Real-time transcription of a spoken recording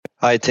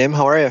Hi, Tim.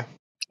 How are you?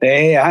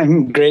 Hey,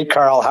 I'm great,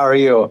 Carl. How are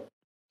you?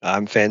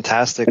 I'm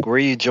fantastic. Where are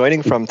you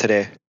joining from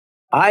today?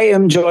 I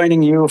am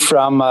joining you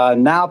from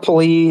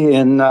Napoli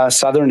in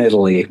southern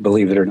Italy,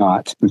 believe it or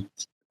not.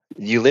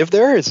 You live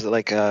there? Is it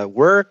like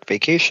work,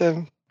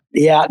 vacation?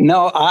 Yeah,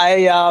 no,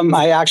 I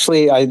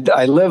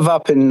live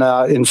up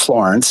in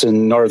Florence,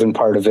 in northern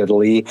part of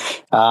Italy,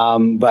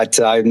 but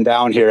I'm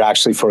down here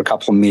actually for a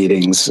couple of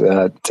meetings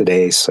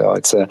today. So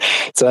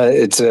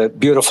it's a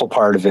beautiful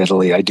part of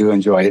Italy. I do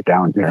enjoy it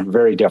down here.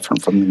 Very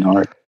different from the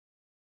north.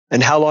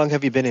 And how long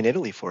have you been in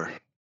Italy for?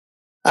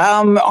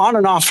 On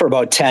and off for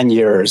about 10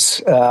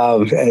 years.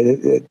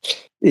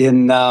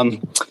 In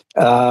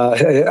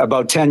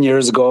About 10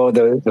 years ago,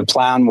 the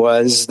plan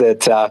was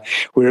that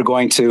we were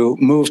going to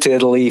move to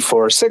Italy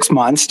for 6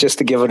 months just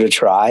to give it a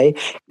try.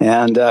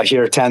 And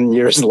here, 10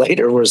 years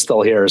later, we're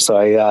still here.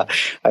 So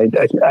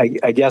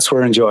I guess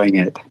we're enjoying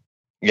it.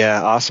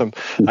 Yeah, awesome.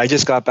 I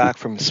just got back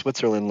from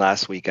Switzerland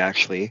last week,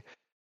 actually,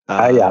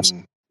 Yes.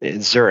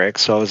 in Zurich.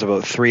 So I was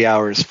about 3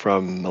 hours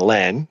from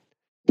Milan.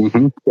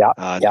 Mm-hmm.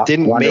 Yeah.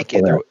 Didn't make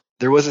it. Wonderful.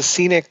 There was a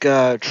scenic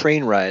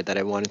train ride that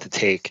I wanted to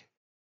take.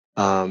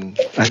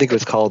 I think it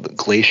was called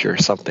Glacier or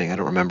something. I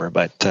don't remember,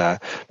 but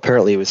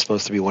apparently it was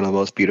supposed to be one of the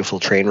most beautiful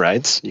train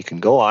rides you can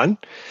go on.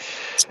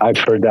 I've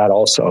heard that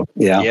also.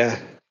 Yeah. Yeah.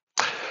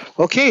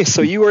 Okay,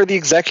 so you are the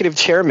executive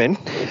chairman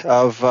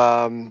of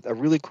a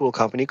really cool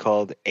company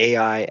called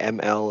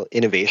AIML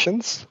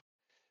Innovations.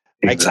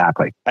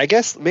 Exactly. I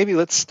guess maybe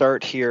let's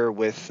start here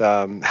with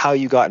how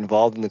you got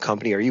involved in the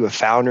company. Are you a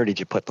founder? Did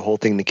you put the whole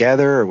thing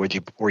together, or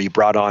were you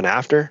brought on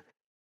after?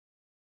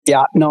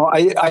 Yeah, no,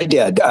 I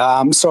did.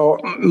 So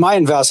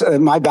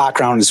my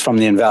background is from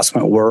the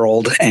investment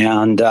world,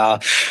 and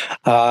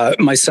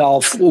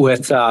myself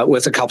with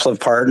a couple of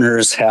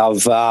partners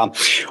have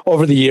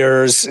over the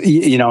years,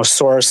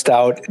 sourced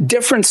out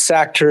different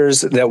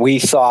sectors that we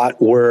thought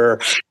were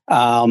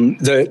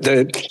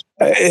the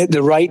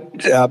right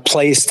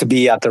place to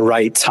be at the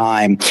right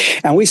time.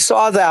 And we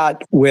saw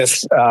that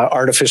with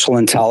artificial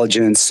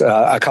intelligence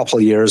a couple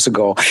of years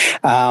ago.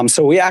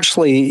 So we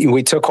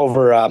took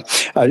over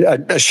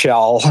a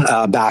shell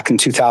back in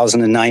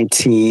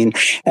 2019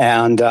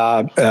 and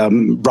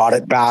brought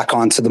it back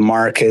onto the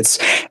markets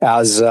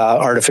as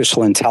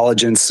artificial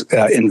intelligence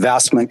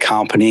investment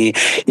company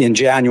in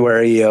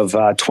January of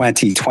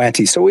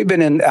 2020. So we've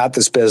been at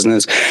this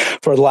business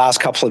for the last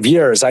couple of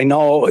years. I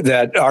know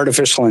that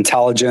artificial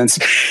intelligence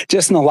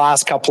just in the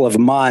last couple of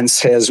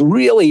months has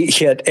really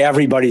hit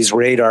everybody's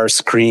radar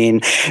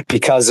screen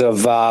because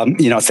of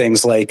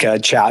things like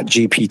Chat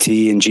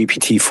GPT and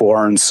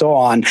GPT-4 and so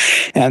on.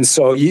 And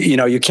so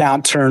you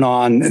can't turn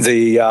on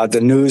the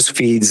news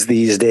feeds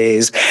these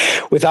days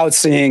without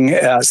seeing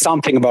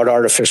something about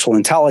artificial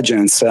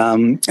intelligence.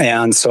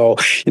 And so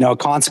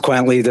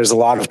consequently, there's a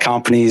lot of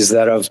companies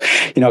that have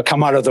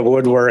come out of the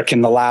woodwork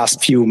in the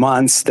last few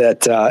months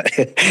that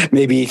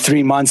maybe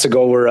 3 months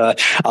ago were a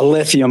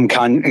lithium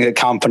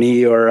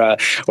company or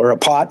a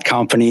pot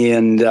company,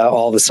 and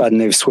all of a sudden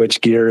they've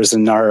switched gears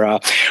and are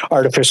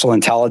artificial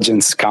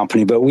intelligence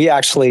company. But we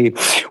actually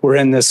were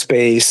in this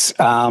space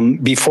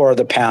before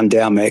the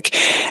pandemic,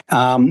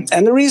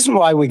 and the reason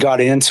why we got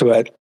into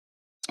it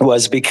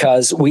was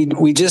because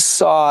we just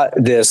saw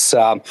this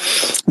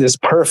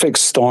perfect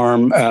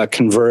storm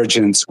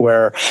convergence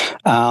where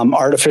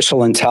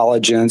artificial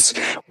intelligence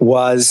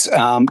was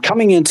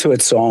coming into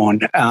its own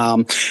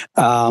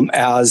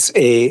as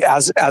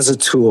a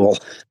tool,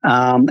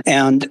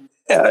 and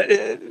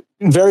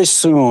very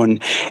soon,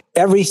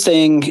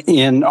 everything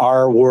in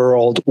our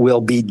world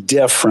will be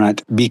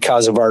different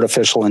because of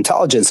artificial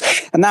intelligence.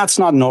 And that's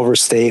not an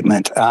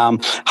overstatement.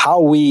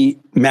 How we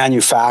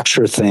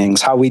manufacture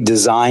things, how we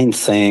design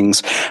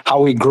things, how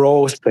we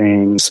grow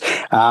things,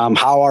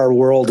 how our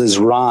world is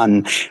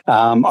run,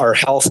 our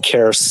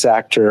healthcare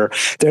sector.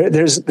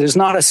 There's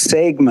not a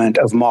segment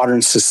of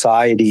modern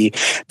society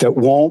that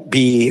won't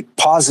be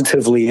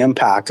positively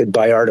impacted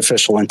by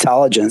artificial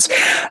intelligence.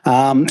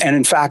 And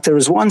in fact, there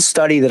was one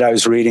study that I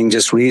was reading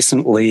just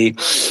recently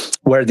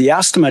where the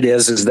estimate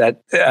is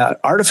that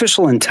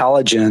artificial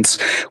intelligence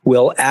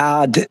will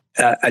add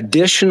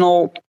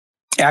additional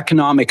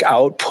economic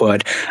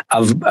output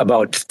of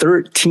about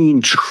 13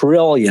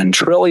 trillion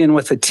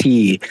with a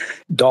T,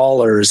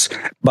 dollars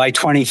by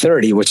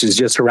 2030, which is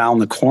just around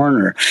the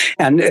corner.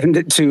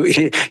 And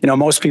to,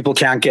 most people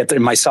can't get there,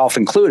 myself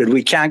included,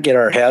 we can't get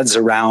our heads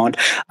around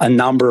a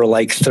number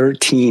like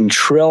 13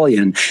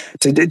 trillion.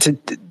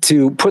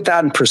 To put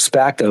that in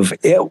perspective,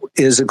 it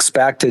is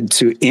expected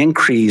to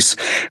increase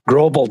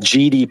global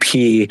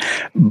GDP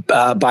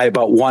by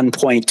about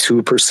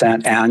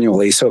 1.2%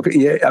 annually. So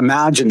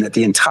imagine that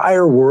the entire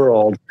entire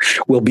world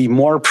will be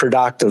more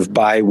productive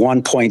by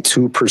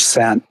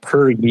 1.2%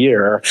 per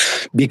year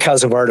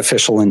because of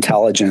artificial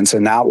intelligence,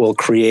 and that will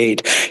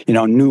create,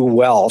 new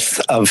wealth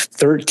of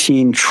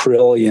 $13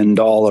 trillion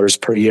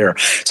per year.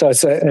 So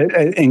it's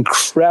an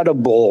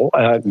incredible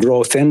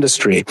growth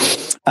industry.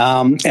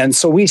 And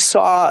so we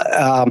saw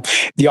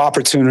the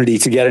opportunity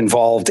to get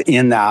involved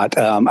in that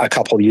a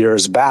couple of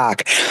years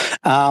back.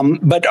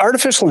 But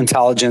artificial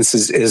intelligence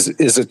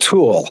is a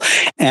tool.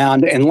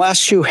 And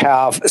unless you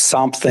have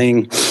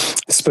something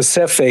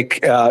specific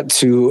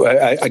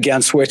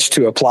against which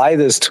to apply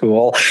this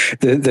tool,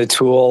 the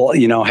tool,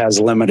 has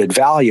limited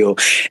value.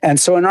 And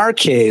so in our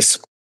case,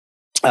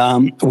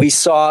 we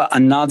saw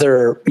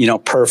another,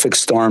 perfect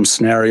storm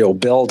scenario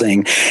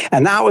building,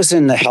 and that was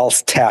in the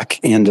health tech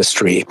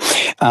industry,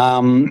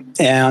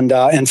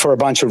 and for a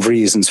bunch of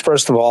reasons.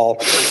 First of all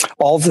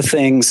the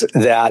things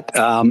that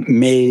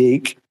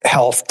make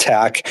health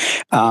tech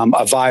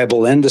a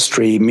viable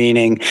industry,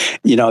 meaning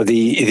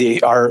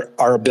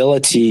our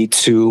ability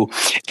to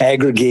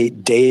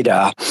aggregate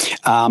data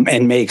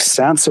and make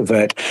sense of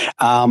it.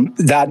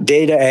 That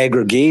data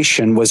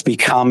aggregation was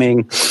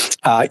becoming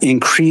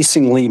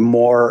increasingly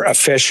more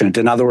efficient.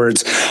 In other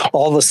words,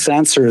 all the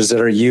sensors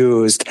that are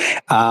used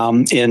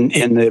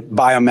in the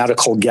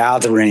biomedical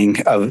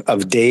gathering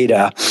of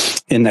data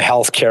in the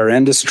healthcare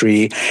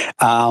industry,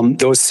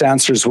 those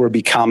sensors were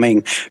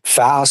becoming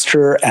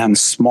faster and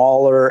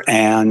smaller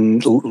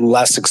and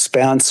less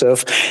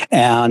expensive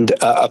and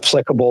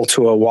applicable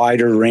to a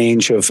wider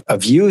range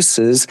of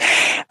uses.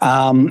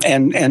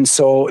 And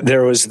so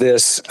there was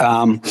this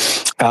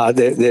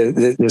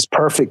this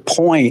perfect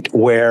point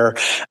where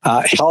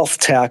health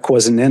tech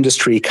was an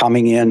industry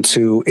coming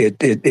into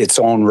its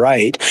own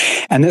right.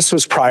 And this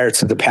was prior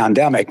to the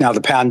pandemic. Now,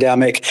 the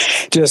pandemic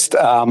just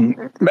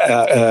kind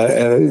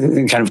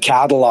of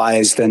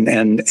catalyzed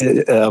and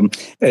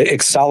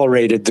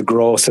accelerated the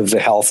growth of the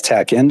health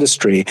tech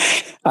industry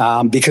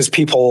because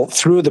people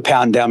through the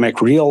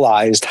pandemic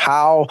realized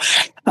how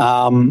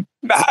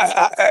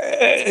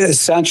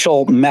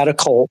essential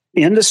medical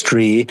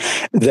industry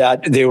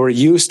that they were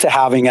used to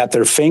having at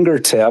their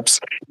fingertips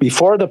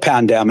before the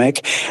pandemic,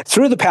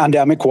 through the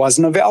pandemic,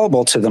 wasn't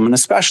available to them, and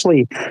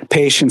especially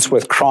patients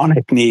with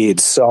chronic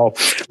needs. So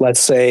let's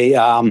say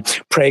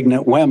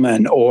pregnant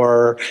women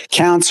or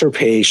cancer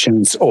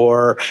patients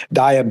or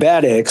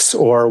diabetics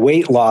or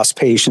weight loss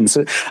patients,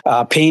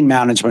 pain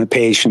management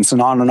patients,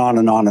 and on and on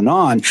and on and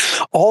on.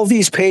 All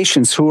these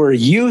patients who are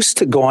used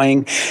to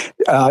going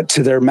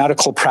to their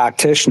medical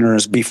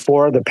practitioners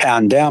before the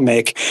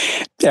pandemic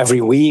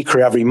every week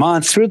or every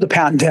month, through the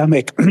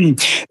pandemic,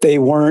 they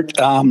weren't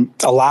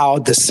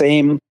allowed the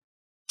same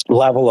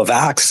level of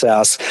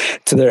access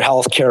to their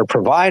healthcare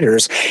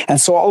providers. And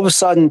so all of a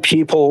sudden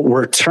people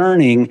were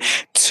turning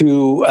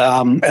to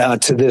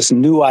this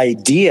new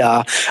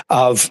idea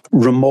of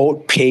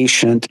remote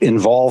patient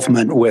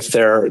involvement with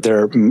their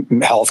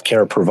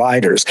healthcare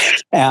providers.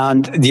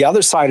 And the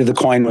other side of the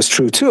coin was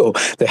true too.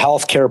 The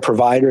healthcare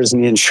providers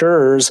and the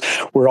insurers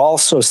were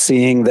also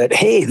seeing that,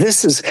 hey,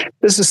 this is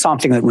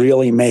something that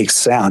really makes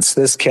sense.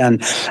 This can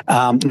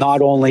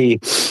not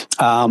only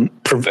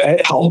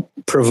help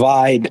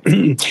provide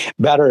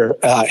better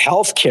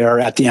health care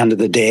at the end of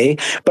the day,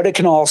 but it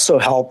can also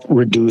help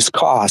reduce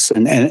costs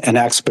and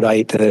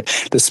expedite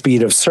the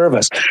speed of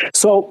service.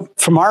 So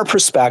from our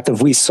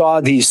perspective, we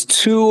saw these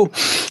two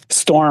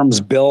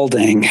storms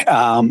building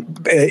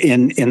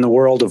in the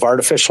world of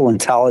artificial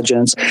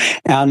intelligence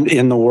and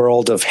in the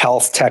world of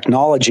health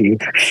technology.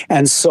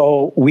 And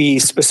so we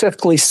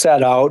specifically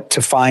set out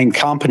to find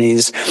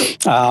companies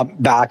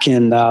back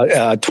in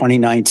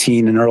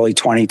 2019 and early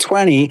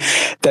 2020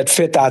 that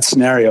fit that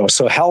scenario.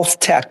 So health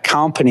tech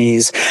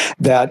companies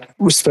that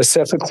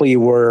specifically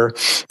were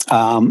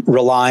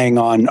relying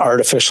on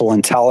artificial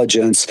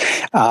intelligence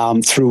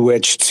through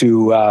which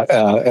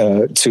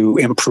to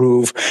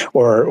improve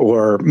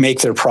or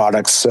make their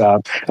products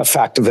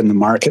effective in the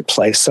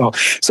marketplace. So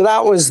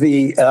that was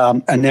the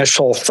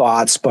initial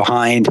thoughts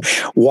behind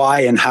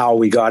why and how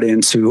we got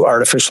into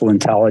artificial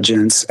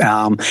intelligence,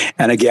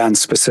 and again,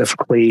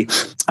 specifically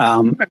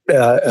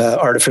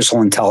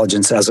artificial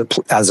intelligence as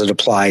it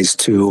applies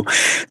to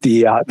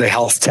the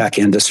health tech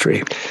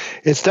industry.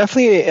 It's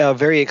definitely a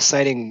very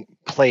exciting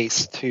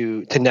place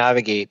to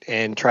navigate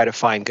and try to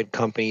find good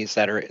companies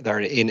that are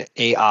in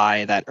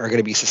AI that are going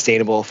to be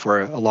sustainable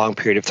for a long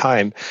period of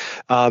time.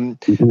 I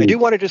do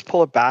want to just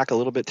pull it back a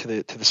little bit to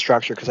the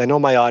structure, because I know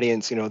my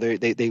audience,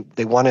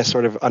 they want to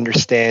sort of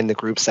understand the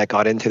groups that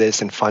got into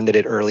this and funded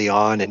it early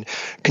on. And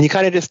can you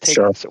kind of just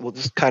we'll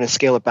just kind of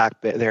scale it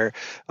back there.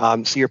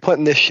 So you're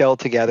putting this shell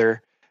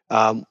together.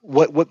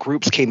 What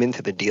groups came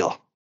into the deal?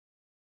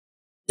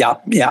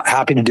 Yeah,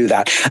 happy to do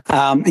that.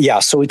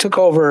 So we took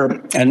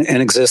over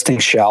an existing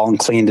shell and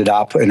cleaned it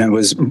up, and it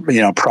was,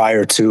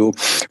 prior to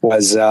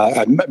was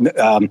a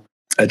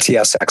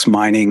TSX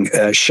mining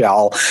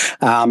shell.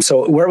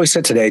 So where we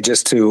sit today,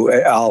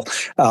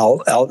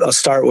 I'll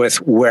start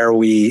with where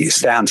we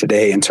stand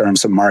today in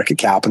terms of market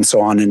cap and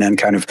so on, and then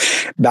kind of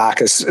back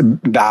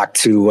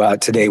to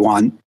day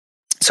one.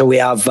 So we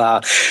have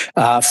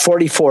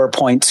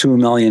 44.2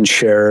 million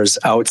shares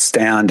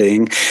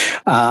outstanding.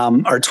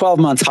 Our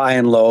 12-month high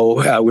and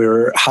low, we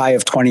were high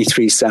of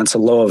 23 cents, a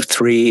low of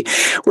 3.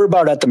 We're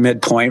about at the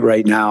midpoint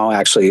right now,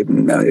 actually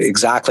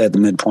exactly at the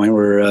midpoint.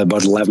 We're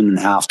about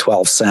 11.5,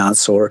 12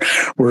 cents. So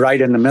we're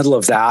right in the middle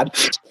of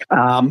that.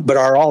 But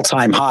our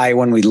all-time high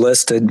when we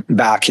listed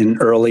back in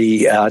early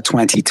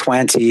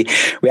 2020,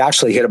 we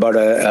actually hit about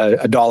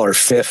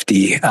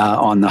 $1.50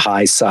 on the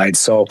high side.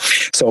 So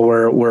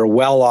we're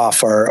well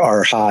off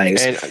our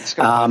highs. And I'm just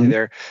going to pause you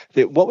there.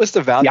 What was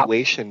the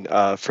valuation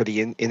for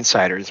the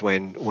insiders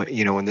when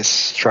this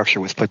structure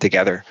was put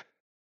together?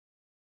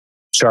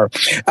 Sure.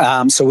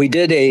 So we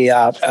did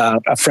a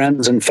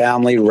friends and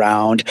family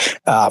round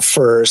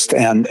first,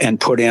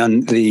 and put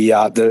in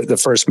the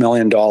first $1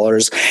 million,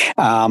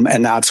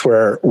 and that's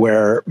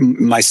where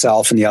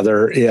myself and the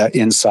other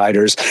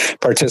insiders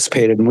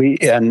participated.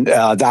 And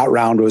that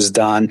round was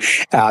done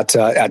at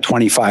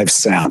 25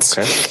 cents.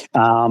 Okay.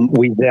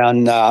 We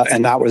then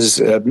and that was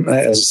as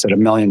I said, $1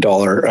 million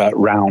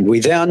round. We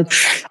then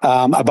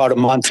about a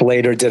month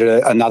later did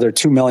another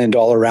 $2 million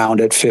round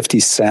at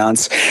 50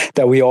 cents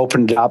that we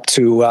opened up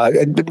to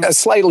a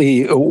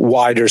slightly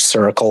wider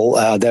circle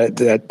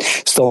that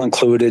still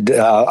included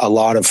a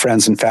lot of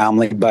friends and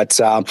family, but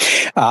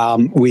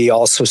we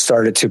also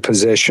started to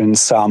position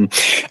some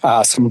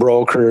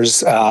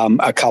brokers,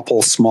 a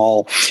couple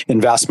small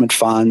investment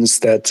funds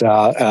that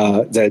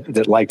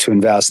like to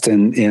invest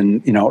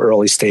in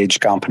early stage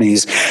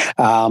companies.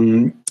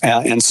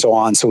 And so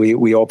on. So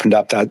we opened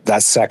up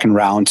that second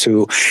round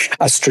to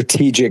a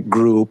strategic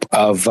group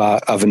of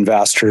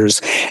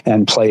investors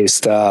and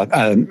placed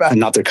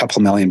another couple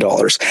 $2 million.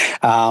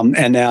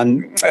 And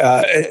then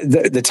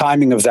the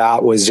timing of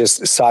that was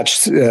just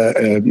such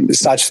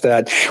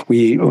that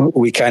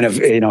we kind of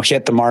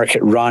hit the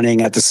market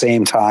running at the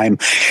same time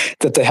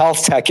that the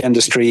health tech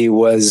industry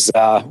was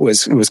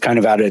kind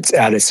of at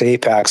its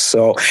apex.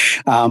 So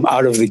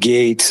out of the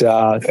gate,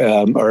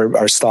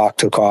 our stock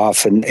took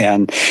off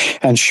and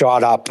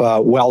shot up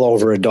well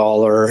over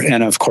 $1.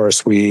 And of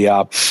course, we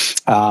had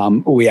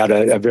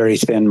a very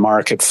thin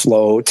market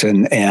float,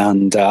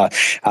 and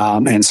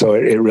so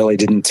it really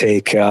didn't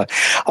take a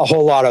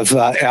whole lot of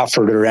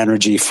effort or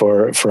energy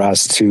for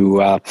us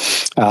to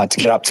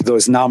get up to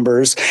those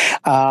numbers.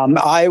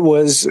 I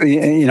was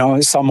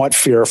somewhat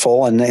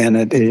fearful, and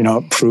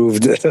it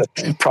proved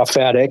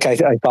prophetic.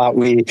 I thought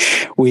we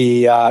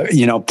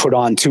put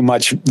on too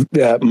much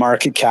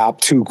market cap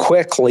too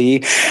quickly,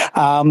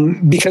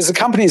 because the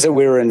companies that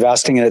we were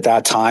investing in at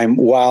that time,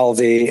 while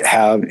they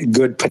have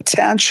good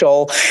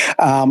potential,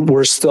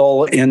 were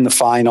still in the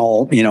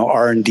final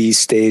R&D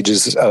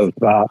stages of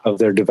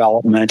their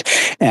development,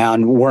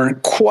 and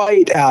weren't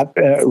quite at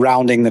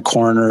rounding the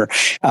corner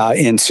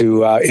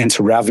into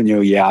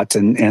revenue yet.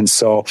 And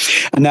so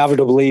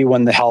inevitably,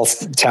 when the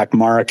health tech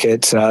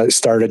market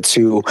started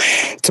to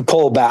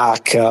pull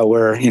back,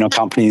 where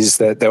companies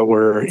that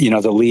were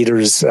the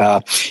leaders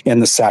in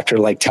the sector,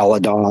 like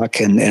Teladoc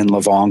and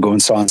Livongo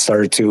and so on,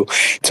 started to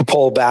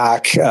pull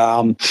back.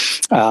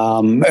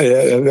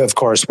 Of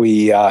course,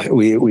 we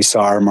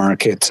saw our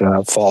market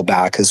fall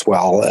back as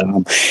well,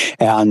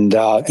 and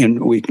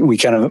we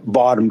kind of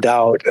bottomed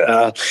out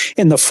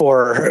in the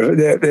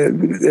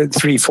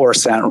 3-4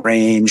 cent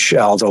range,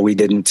 although we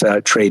didn't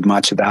trade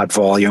much of that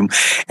volume.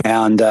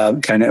 And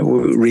kind of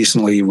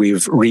recently,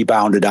 we've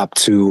rebounded up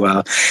to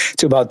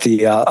about the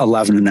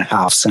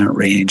 11.5 cent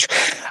range.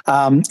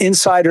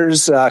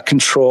 Insiders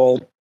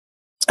control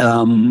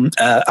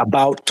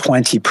about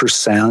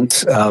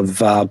 20% of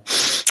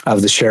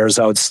the shares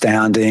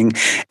outstanding,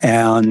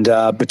 and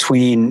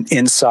between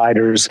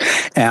insiders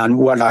and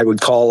what I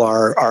would call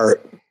our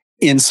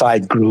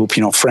inside group,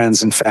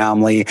 friends and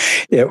family,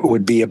 it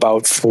would be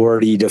about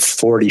 40 to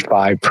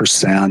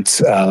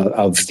 45%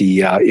 of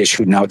the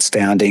issued and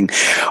outstanding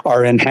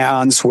are in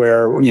hands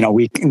where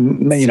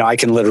I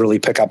can literally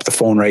pick up the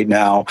phone right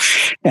now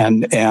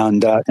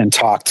and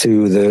talk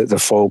to the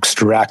folks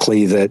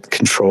directly that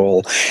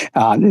control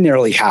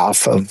nearly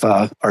half of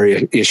our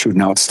issued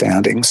and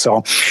outstanding.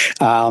 So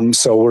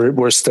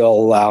we're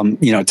still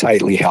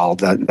tightly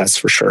held. That's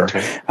for sure.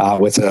 Okay.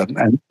 With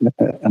an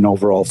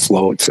overall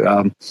float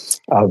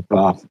of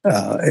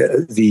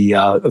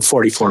the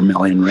 44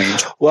 million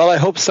range. Well, I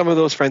hope some of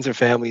those friends and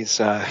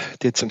families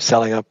did some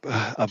selling up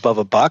above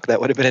 $1. That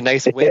would have been a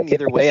nice win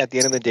either way. At the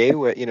end of the day,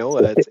 where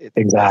it's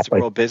exactly.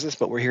 a real business,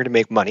 but we're here to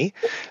make money.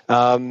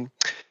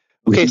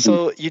 Okay,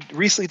 so you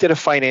recently did a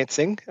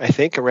financing, I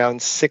think,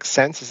 around 6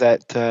 cents. Is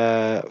that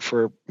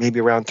for maybe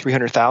around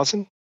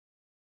 300,000?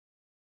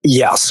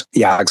 Yes.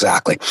 Yeah,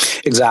 exactly.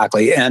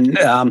 And,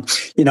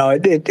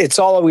 it's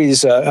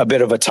always a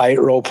bit of a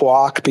tightrope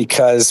walk,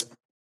 because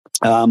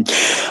Um,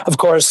 of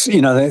course,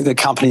 the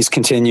companies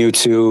continue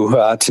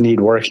to need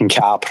working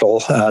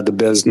capital. The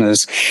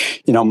business,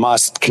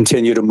 must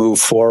continue to move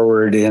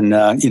forward in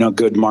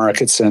good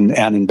markets and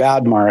in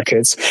bad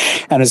markets,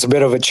 and it's a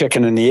bit of a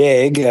chicken and the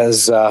egg,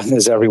 as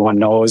everyone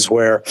knows,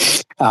 where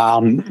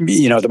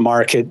the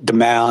market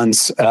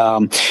demands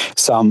some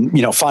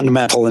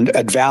fundamental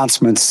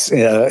advancements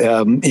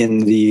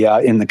in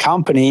the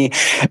company,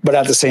 but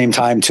at the same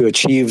time, to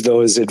achieve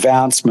those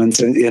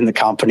advancements in the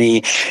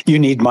company, you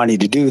need money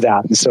to do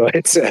that. And so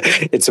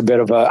it's a bit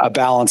of a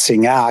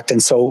balancing act.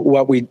 And so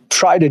what we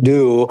try to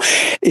do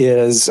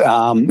is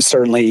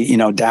certainly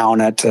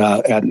down at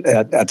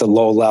the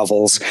low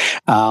levels,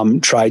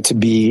 try to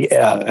be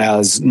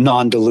as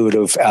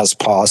non-dilutive as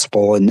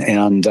possible,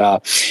 and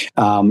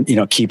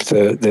keep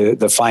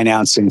the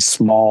financing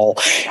small,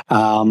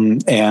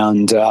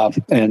 and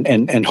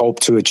hope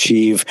to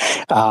achieve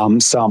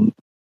some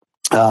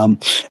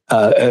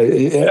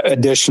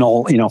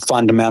additional,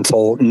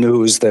 fundamental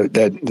news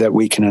that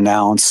we can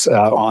announce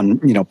on,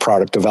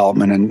 product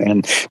development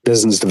and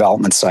business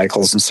development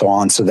cycles and so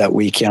on, so that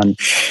we can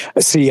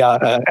see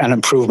an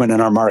improvement in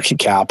our market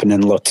cap and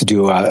then look to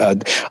do a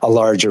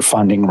larger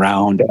funding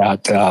round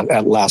at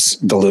less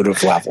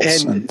dilutive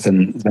levels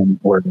than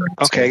we're doing.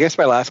 Okay, I guess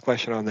my last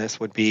question on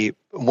this would be,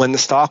 when the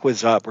stock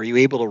was up, were you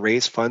able to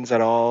raise funds at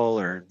all,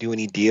 or do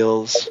any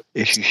deals,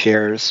 issue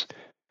shares?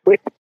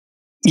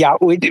 Yeah,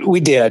 we did.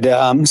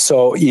 Yes,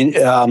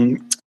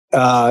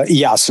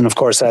 and of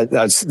course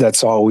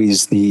that's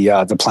always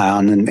the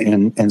plan,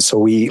 and so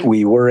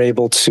we were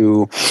able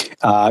to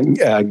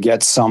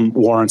get some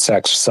warrants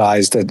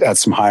exercised at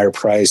some higher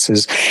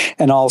prices,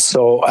 and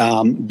also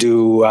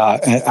do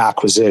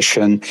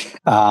acquisition,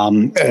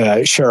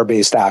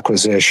 share-based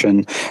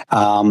acquisition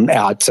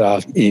at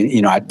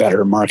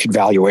better market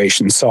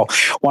valuation. So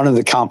one of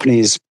the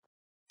companies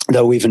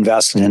that we've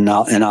invested in,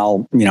 and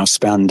I'll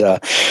spend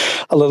a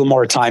little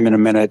more time in a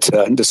minute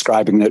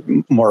describing it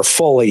more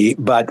fully,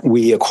 but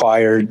we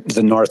acquired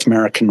the North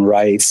American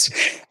rights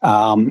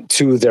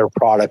to their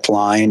product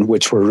line,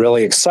 which we're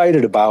really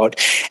excited about,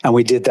 and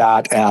we did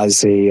that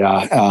as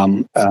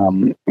an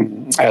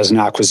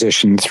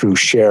acquisition through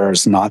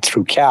shares, not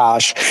through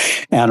cash.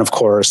 And of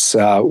course,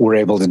 we're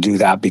able to do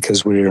that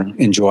because we're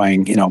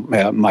enjoying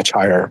much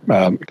higher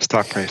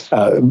stock price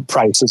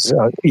prices.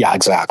 Yeah,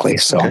 exactly.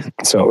 So okay.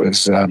 So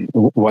it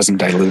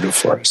wasn't dilutive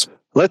for us.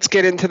 Let's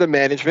get into the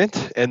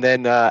management, and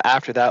then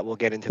after that, we'll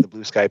get into the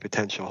blue sky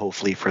potential,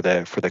 hopefully for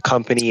the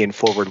company, and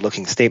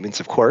forward-looking statements,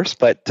 of course.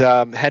 But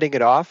heading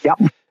it off, Yep.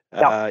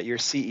 Your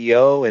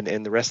CEO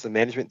and the rest of the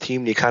management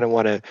team, do you kind of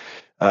want to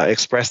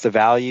express the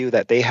value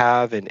that they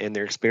have and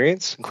their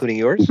experience, including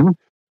yours? Mm-hmm.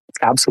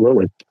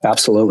 Absolutely.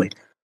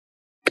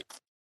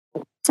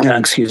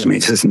 Excuse me,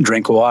 just a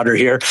drink of water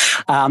here.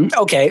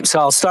 Okay, so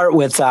I'll start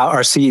with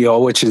our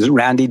CEO, which is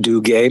Randy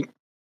Duguay.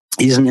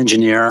 He's an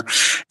engineer,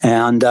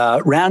 and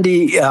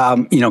Randy,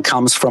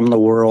 comes from the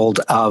world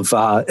of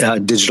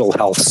digital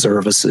health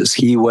services.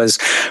 He was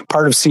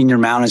part of senior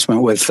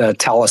management with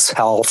TELUS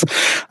Health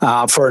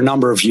for a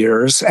number of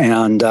years,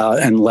 and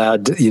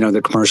led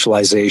the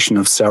commercialization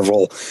of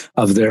several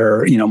of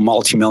their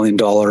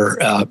multi-million-dollar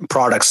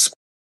products.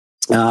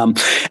 And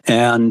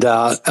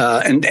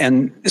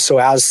so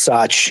as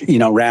such,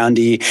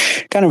 Randy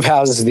kind of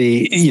has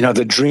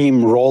the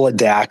dream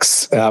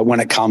Rolodex when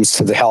it comes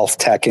to the health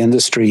tech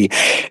industry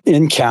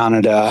in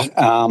Canada.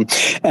 A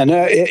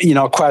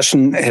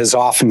question has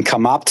often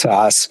come up to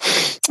us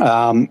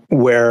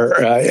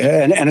where,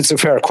 and it's a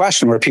fair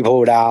question, where people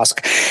would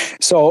ask,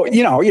 so,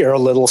 you're a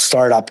little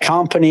startup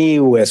company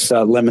with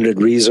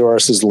limited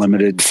resources,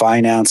 limited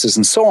finances,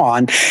 and so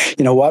on.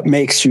 What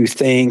makes you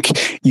think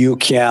you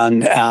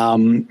can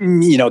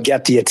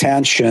get the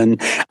attention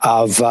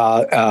of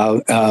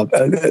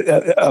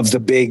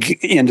the big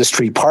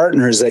industry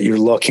partners that you're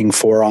looking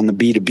for on the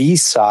B2B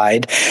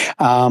side,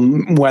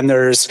 when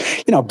there's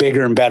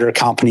bigger and better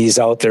companies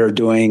out there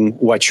doing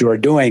what you're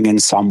doing in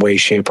some way,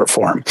 shape, or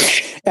form?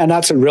 And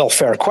that's a real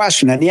fair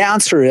question. And the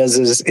answer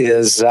is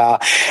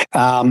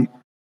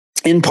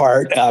in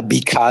part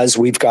because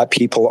we've got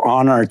people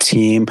on our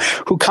team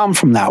who come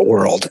from that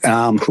world,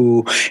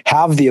 who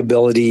have the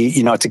ability,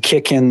 to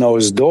kick in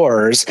those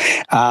doors.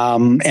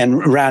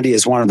 And Randy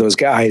is one of those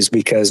guys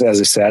because, as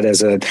I said,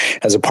 as a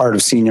part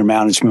of senior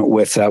management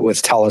with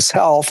TELUS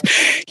Health,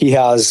 he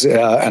has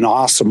an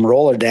awesome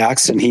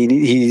Rolodex, and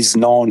he's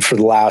known for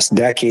the last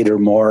decade or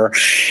more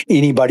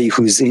anybody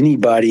who's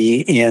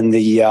anybody in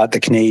the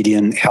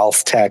Canadian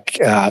health tech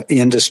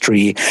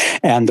industry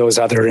and those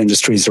other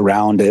industries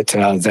around it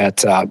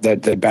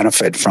that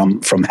benefit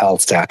from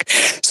health tech.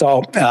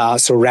 So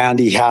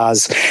Randy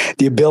has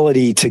the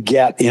ability to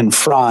get in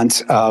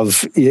front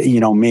of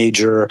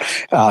major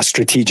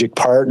strategic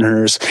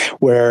partners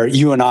where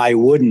you and I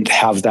wouldn't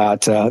have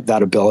that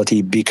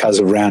ability because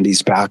of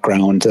Randy's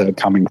background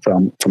coming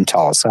from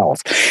TELUS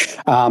Health.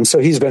 So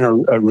he's been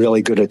a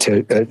really good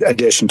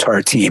addition to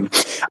our team.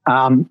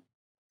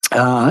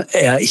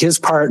 his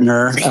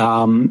partner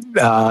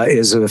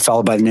is a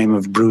fellow by the name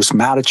of Bruce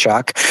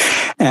Matichuk,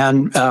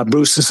 and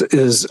Bruce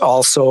is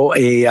also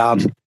he's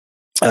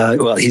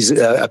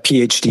a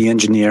PhD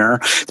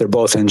engineer. They're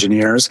both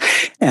engineers,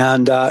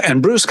 and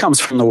Bruce comes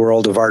from the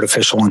world of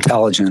artificial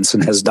intelligence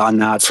and has done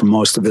that for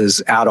most of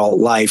his adult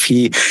life.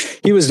 He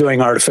was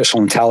doing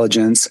artificial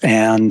intelligence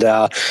and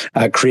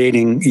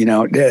creating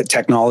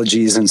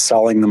technologies and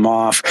selling them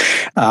off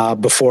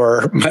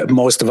before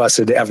most of us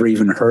had ever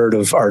even heard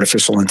of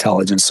artificial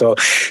intelligence. So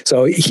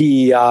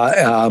he's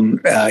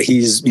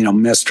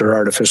Mr.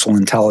 Artificial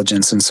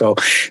Intelligence, and so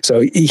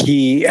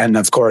he and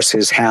of course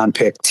his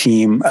handpicked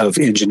team of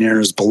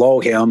engineers below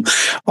him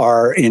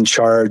are in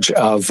charge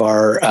of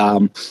our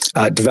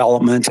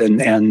development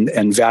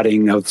and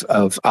vetting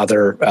of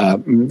other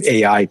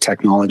AI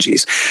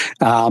technologies.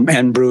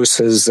 And Bruce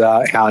has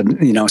had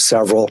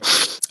several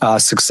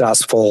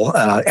successful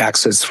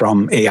exits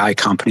from AI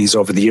companies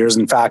over the years.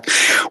 In fact,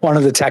 one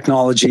of the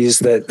technologies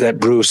that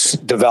Bruce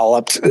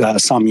developed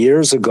some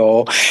years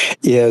ago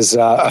is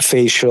a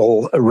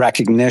facial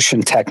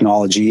recognition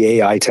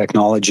technology, AI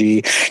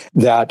technology,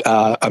 that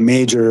a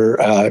major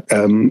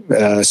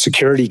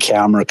security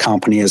camera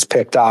company has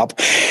picked up,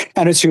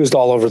 and it's used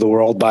all over the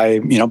world by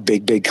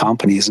big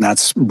companies, and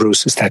that's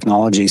Bruce's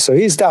technology. So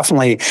he's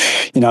definitely,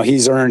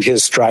 he's earned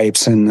his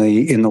stripes in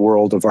the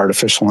world of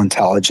artificial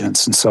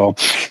intelligence, and so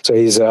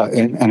he's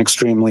an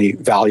extremely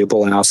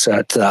valuable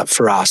asset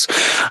for us.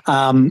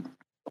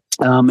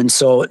 And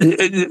so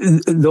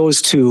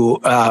those two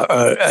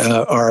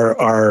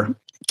are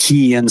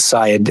key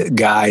inside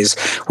guys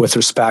with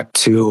respect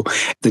to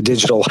the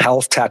digital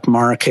health tech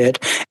market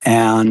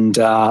and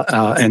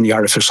the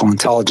artificial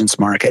intelligence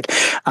market.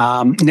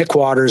 Nick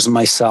Waters and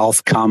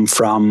myself come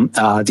from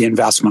the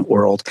investment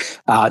world.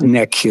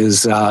 Nick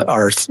is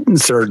our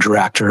third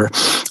director,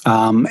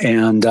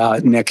 and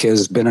Nick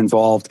has been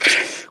involved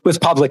with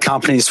public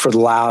companies for the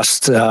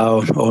last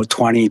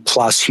 20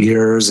 plus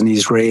years, and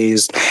he's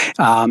raised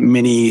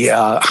many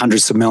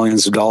hundreds of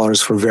millions of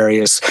dollars for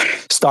various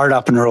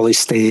startup and early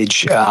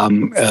stage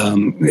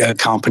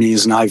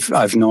companies. And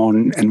I've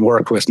known and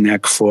worked with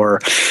Nick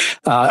for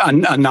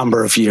a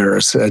number of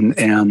years,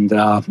 and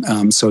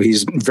so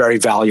he's very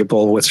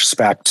valuable with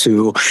respect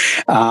to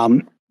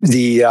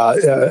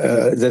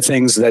the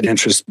things that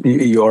interest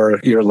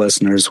your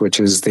listeners, which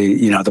is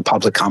the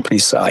public company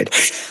side,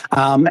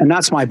 and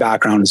that's my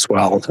background as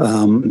well.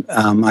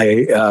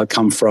 I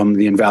come from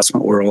the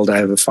investment world. I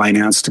have a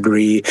finance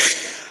degree.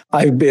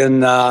 I've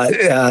been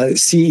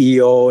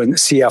CEO and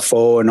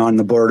CFO and on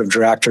the board of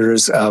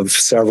directors of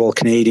several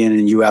Canadian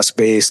and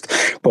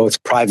U.S.-based,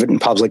 both private and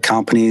public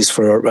companies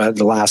for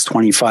the last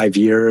 25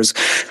 years.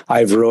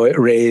 I've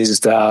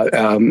raised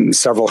several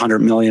 $100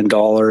 million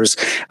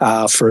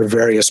for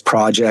various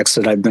projects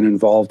that I've been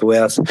involved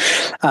with.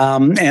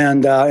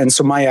 And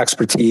so my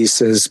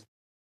expertise is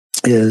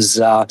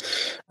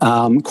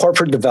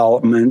corporate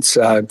development,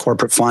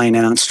 corporate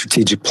finance,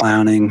 strategic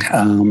planning,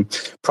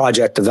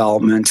 project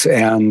development,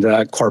 and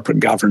corporate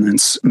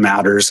governance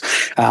matters.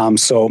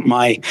 So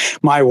my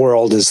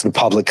world is the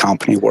public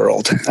company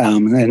world,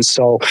 and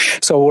so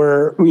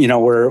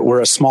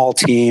we're a small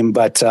team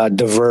but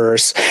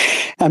diverse,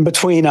 and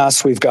between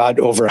us we've got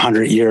over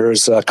 100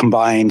 years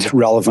combined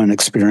relevant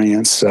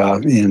experience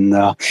in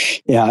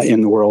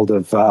the world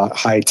of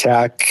high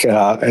tech,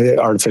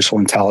 artificial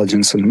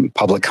intelligence, and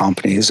public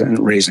companies and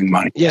raising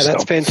money. Yeah,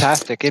 that's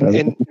fantastic.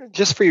 And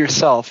just for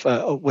yourself,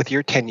 with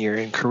your tenure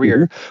and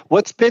career,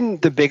 what's been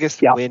the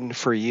biggest win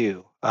for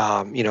you?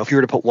 If you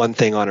were to put one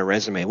thing on a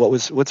resume,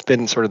 what's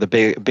been sort of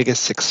the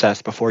biggest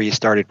success before you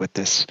started with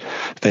this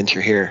venture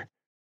here?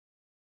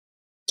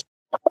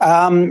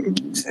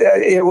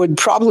 It would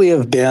probably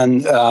have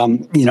been,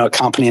 a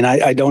company, and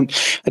I don't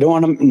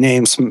want to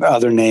name some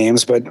other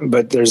names,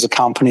 but there's a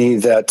company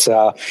that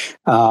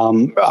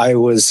I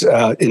was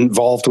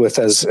involved with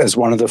as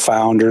one of the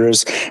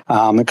founders.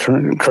 It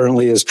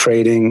currently is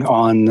trading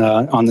on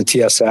the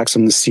TSX.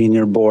 I'm the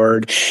senior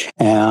board,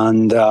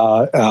 and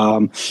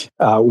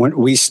when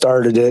we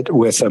started it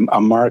with a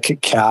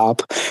market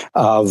cap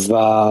of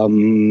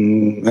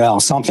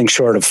something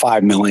short of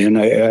 5 million.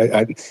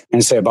 I'd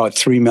say about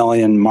 3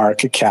 million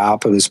market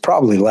cap. It was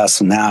probably less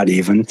than that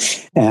even,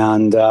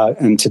 and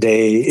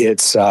today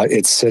it's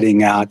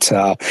sitting at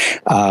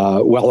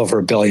well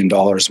over $1 billion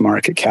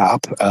market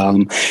cap,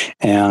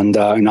 and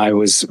I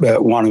was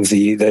one of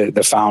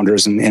the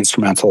founders and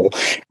instrumental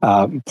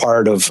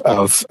part of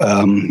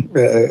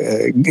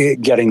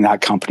getting that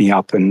company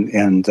up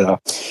and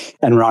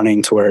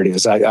running to where it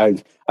is.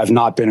 I've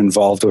not been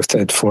involved with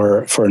it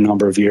for a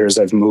number of years.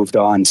 I've moved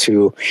on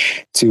to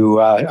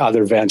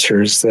other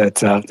ventures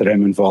that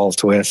I'm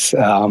involved with,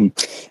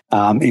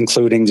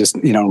 including just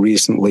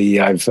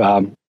recently I've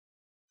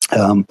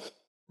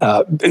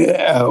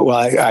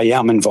I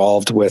am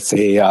involved with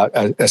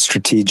a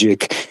strategic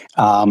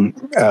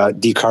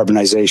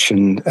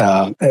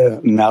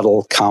decarbonization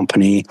metal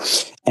company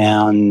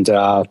and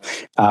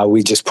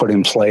we just put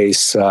in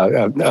place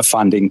a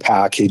funding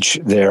package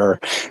there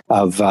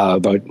of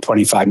about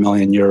 25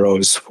 million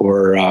euros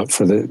for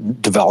the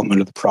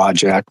development of the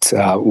project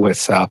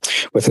with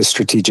a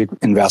strategic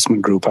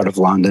investment group out of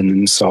London.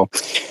 And so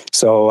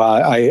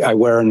I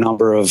wear a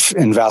number of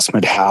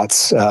investment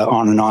hats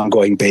on an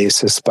ongoing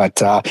basis,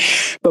 but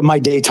my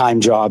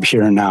daytime job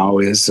here now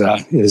is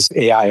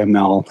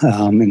AIML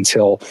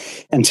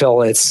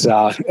until it's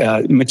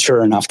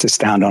mature enough to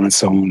stand on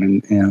its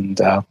own,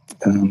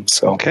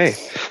 okay.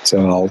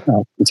 So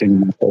I'll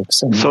continue my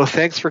focus. So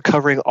thanks for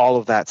covering all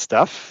of that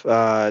stuff.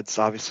 It's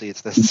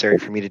necessary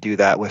for me to do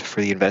that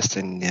for the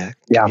investing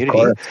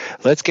community.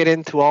 Let's get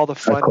into all the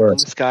fun blue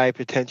sky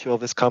potential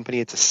of this company.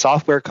 It's a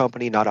software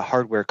company, not a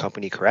hardware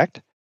company,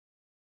 correct?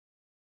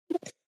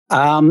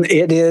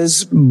 It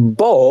is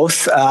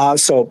both.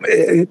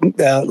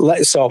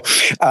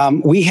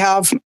 We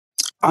have,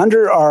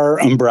 under our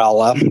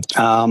umbrella,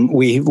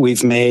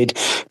 we've made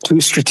two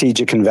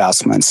strategic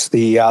investments.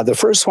 The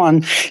first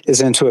one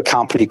is into a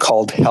company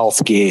called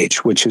Health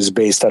Gauge, which is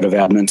based out of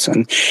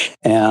Edmonton,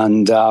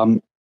 and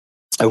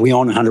we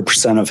own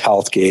 100% of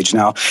Health Gauge.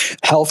 Now,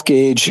 Health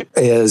Gauge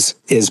is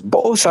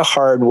both a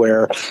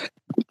hardware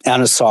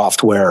and a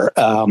software.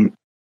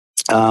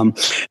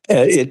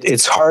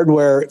 It's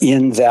hardware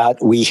in that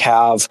we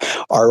have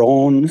our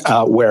own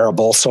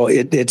wearable. So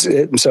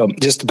so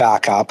just to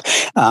back up,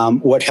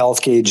 what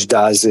Health Gauge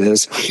does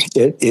is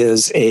it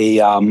is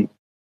a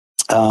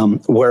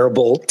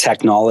wearable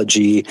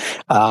technology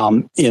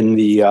in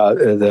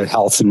the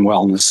health and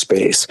wellness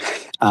space.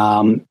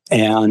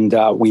 And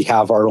we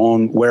have our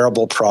own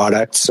wearable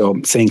product, so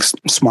think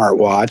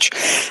smartwatch.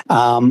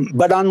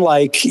 But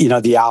unlike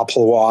the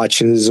Apple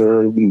Watches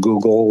or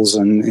Googles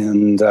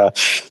and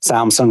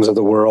Samsungs of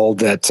the world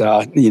that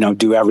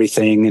do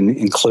everything,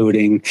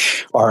 including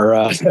our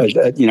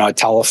a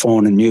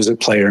telephone and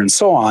music player and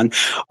so on,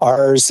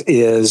 ours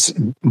is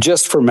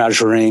just for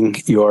measuring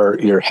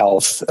your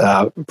health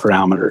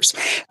parameters.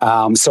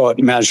 So it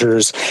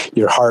measures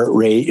your heart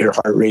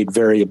rate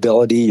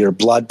variability, your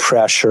blood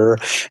pressure.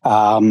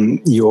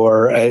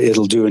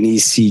 It'll do an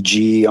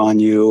ECG on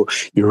you,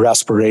 your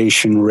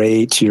respiration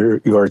rate,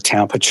 your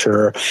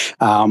temperature.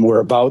 We're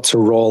about to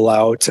roll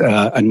out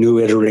a new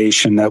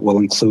iteration that will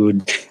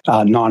include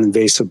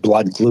non-invasive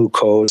blood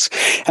glucose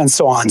and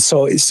so on.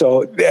 So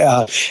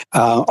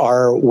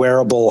our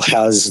wearable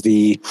has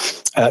the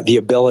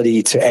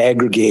ability to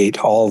aggregate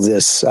all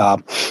this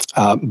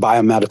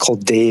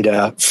biomedical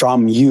data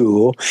from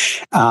you,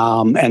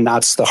 and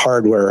that's the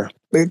hardware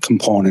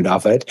component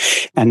of it.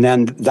 And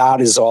then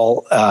that is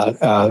all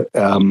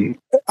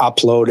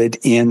uploaded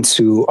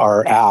into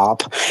our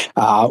app,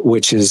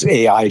 which is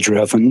AI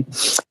driven.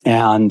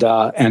 And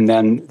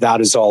then that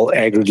is all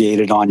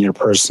aggregated on your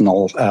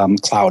personal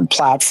cloud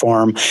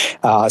platform,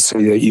 so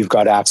that you've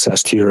got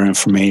access to your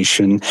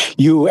information.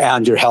 You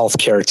and your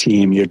healthcare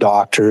team, your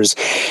doctors,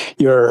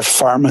 your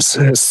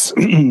pharmacists,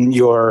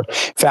 your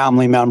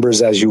family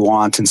members as you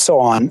want, and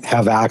so on,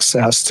 have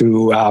access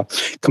to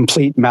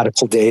complete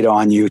medical data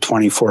on you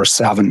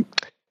 24/7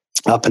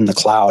 up in the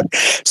cloud.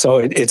 So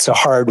it's a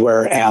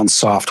hardware and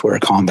software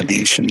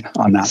combination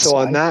on that side. So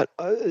on that,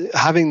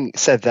 having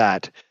said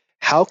that,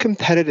 how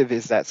competitive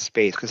is that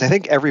space? Because I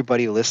think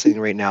everybody listening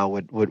right now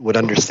would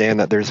understand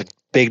that there's a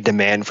big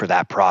demand for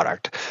that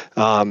product.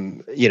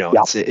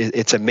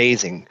 It's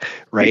amazing,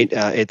 right?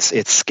 It's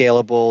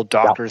scalable.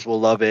 Doctors will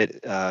love it.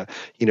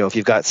 If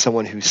you've got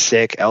someone who's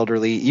sick,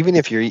 elderly, even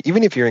if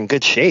you're in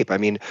good shape, I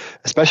mean,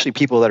 especially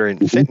people that are in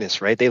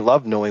fitness, right? They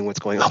love knowing what's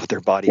going on with their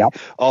body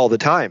all the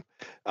time.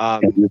 I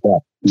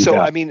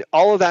mean,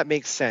 all of that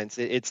makes sense.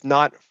 It's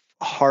not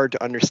hard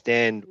to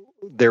understand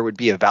there would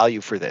be a value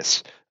for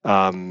this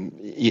in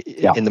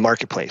the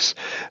marketplace.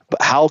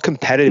 But how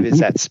competitive is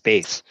that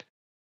space?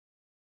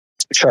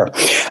 Sure.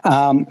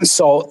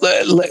 So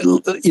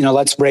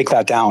let's break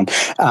that down.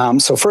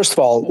 So first of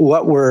all,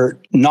 what we're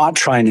not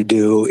trying to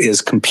do is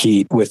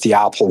compete with the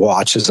Apple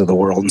Watches of the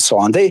world and so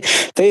on. They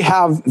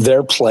have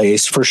their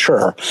place for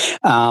sure,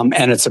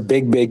 and it's a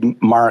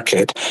big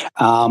market.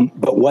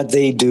 But what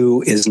they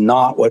do is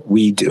not what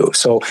we do.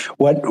 So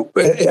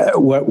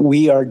what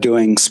we are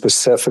doing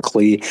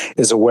specifically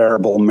is a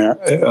wearable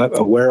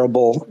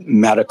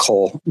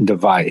medical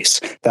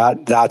device.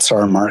 That's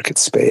our market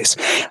space,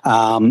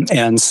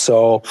 and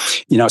so.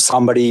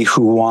 Somebody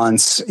who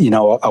wants,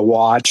 a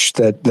watch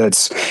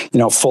that's,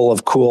 full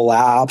of cool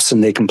apps,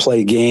 and they can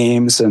play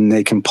games and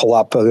they can pull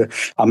up a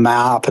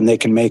map and they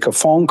can make a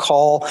phone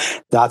call.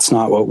 That's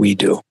not what we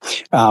do.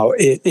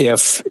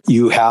 If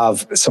you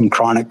have some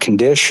chronic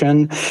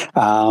condition,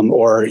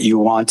 or you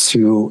want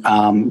to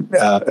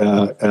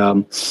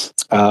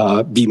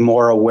be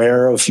more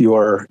aware of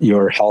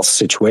your health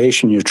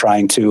situation, you're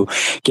trying to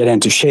get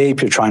into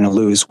shape, you're trying to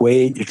lose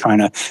weight, you're trying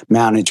to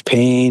manage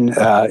pain,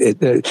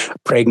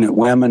 pregnant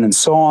women and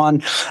so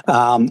on,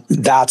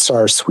 that's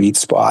our sweet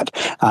spot,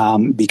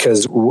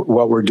 because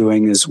what we're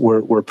doing is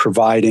we're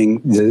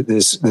providing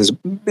this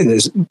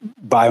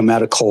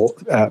biomedical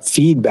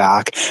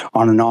feedback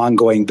on an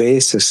ongoing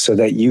basis so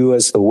that you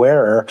as the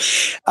wearer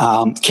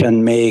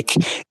can make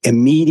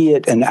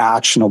immediate and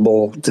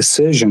actionable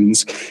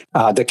decisions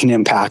that can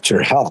impact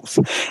your health.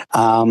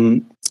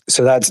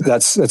 So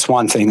that's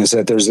one thing, is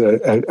that there's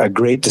a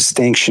great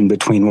distinction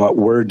between what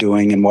we're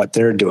doing and what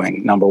they're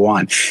doing, number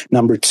one.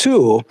 Number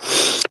two,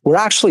 we're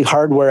actually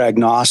hardware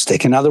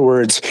agnostic. In other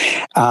words,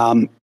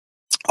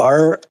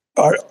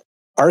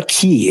 our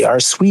key, our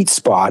sweet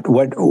spot,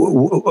 what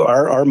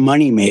our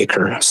money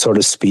maker, so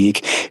to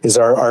speak, is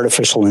our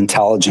artificial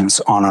intelligence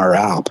on our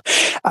app.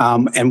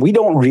 And we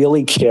don't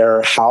really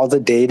care how the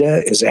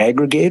data is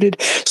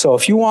aggregated. So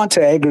if you want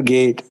to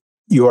aggregate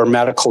your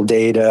medical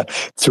data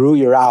through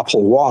your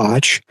Apple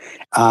Watch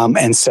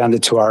and send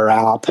it to our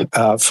app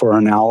for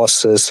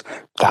analysis,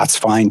 that's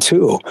fine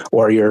too.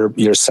 Or your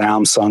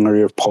Samsung or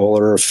your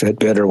Polar or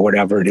Fitbit or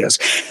whatever it is.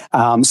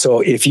 So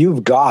if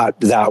you've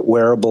got that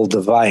wearable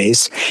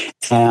device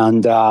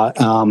and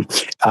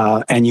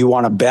you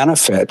want to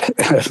benefit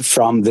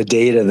from the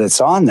data that's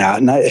on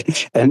that,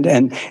 and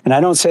I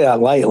don't say that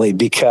lightly,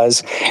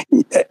 because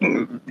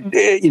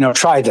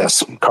try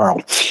this,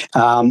 Carl.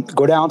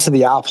 Go down to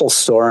the Apple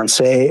store and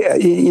say,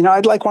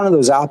 I'd like one of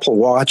those Apple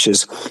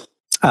Watches.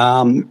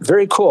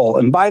 Very cool.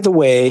 And by the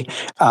way,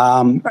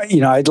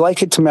 I'd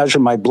like it to measure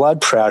my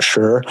blood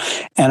pressure,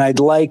 and I'd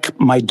like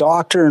my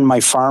doctor and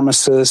my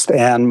pharmacist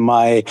and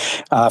my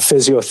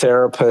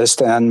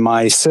physiotherapist and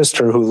my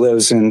sister who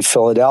lives in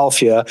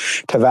Philadelphia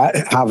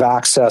to have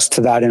access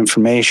to that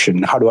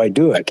information. How do I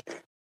do it?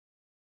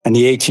 And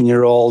the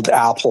 18-year-old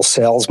Apple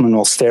salesman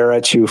will stare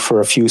at you for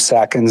a few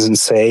seconds and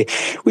say,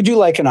 "Would you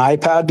like an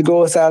iPad to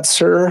go with that,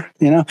 sir?"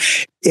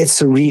 It's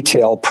a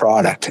retail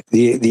product.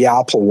 The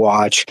Apple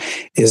Watch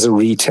is a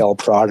retail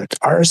product.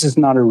 Ours is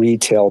not a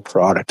retail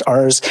product.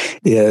 Ours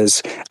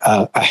is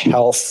a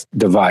health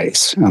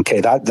device.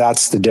 Okay,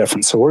 that's the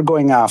difference. So we're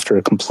going after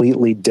a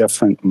completely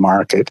different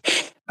market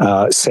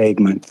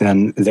segment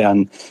than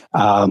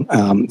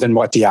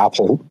what the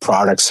Apple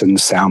products and the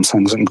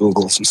Samsungs and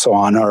Googles and so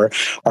on are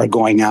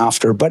going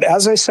after. But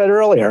as I said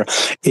earlier,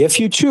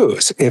 if you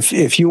choose,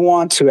 if you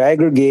want to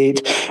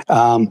aggregate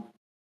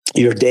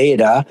your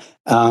data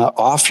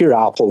off your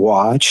Apple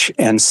Watch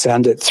and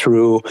send it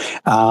through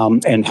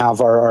and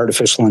have our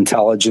artificial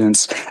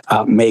intelligence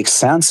make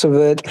sense of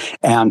it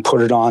and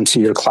put it onto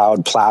your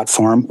cloud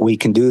platform, we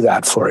can do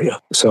that for you.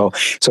 So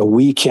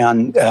we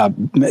can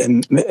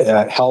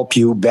help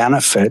you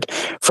benefit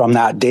from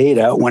that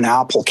data when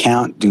Apple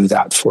can't do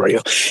that for you.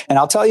 And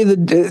I'll tell you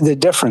the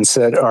difference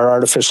that our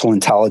artificial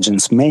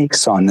intelligence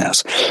makes on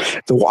this.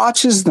 The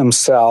watches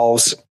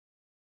themselves,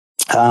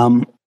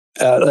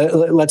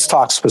 let's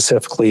talk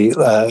specifically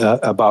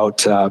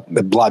about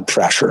blood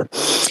pressure.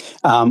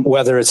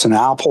 Whether it's an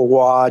Apple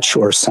Watch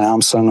or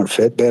Samsung or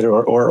Fitbit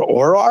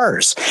or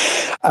ours.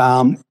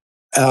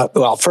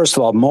 Well, first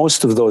of all,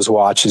 most of those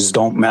watches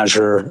don't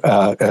measure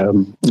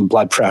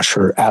blood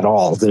pressure at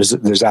all.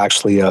 There's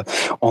actually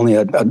only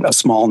a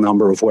small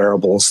number of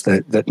wearables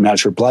that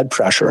measure blood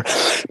pressure,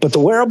 but the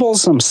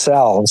wearables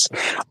themselves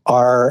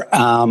are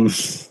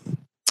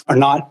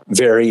not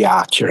very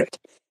accurate.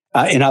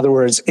 In other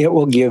words, it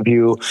will give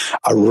you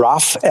a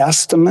rough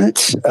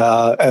estimate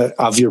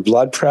of your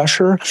blood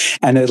pressure,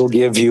 and it'll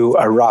give you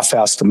a rough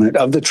estimate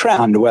of the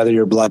trend, whether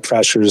your blood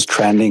pressure is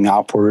trending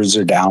upwards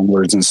or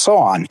downwards and so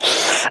on.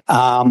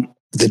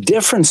 The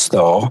difference,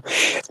 though,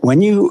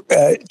 when you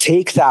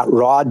take that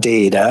raw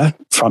data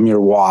from your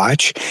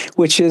watch,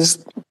 which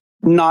is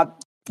not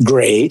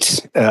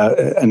great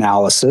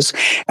analysis,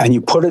 and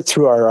you put it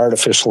through our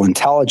artificial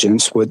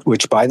intelligence,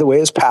 which, by the way,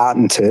 is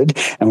patented,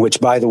 and which,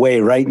 by the way,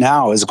 right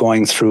now is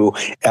going through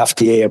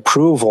FDA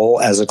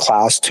approval as a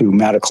Class 2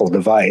 medical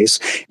device,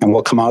 and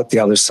will come out the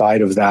other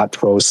side of that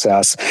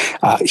process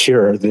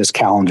here this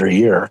calendar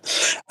year.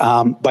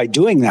 By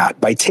doing that,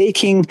 by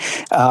taking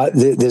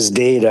this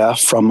data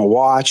from a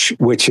watch,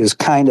 which is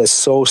kind of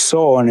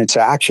so-so in its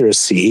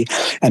accuracy,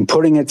 and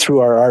putting it through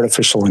our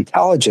artificial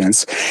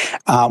intelligence,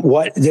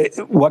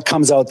 what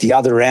comes out the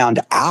other end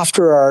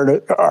after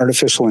our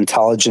artificial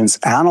intelligence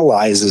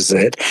analyzes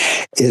it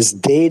is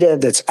data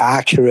that's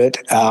accurate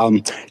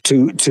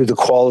to the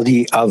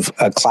quality of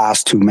a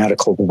Class 2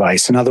 medical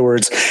device. In other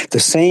words,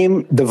 the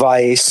same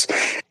device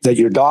that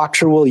your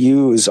doctor will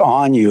use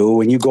on you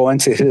when you go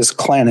into his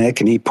clinic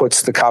and he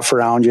puts the cuff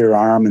around your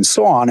arm and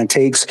so on and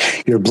takes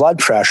your blood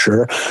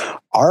pressure,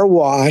 our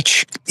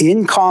watch,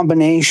 in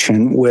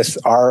combination with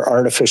our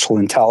artificial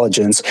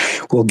intelligence,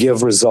 will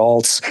give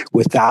results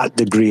with that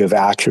degree of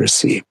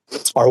accuracy.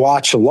 Our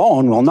watch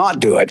alone will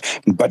not do it,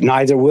 but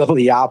neither will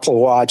the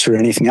Apple Watch or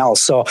anything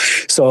else. So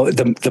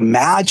the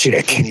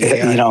magic,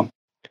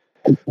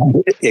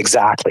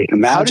 exactly. The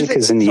magic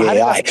is in the AI. How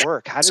does that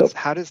work?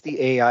 How does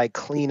the AI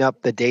clean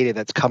up the data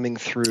that's coming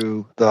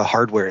through the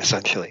hardware,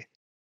 essentially?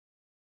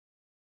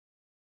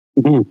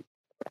 Mm-hmm.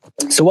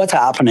 So what's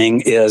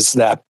happening is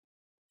that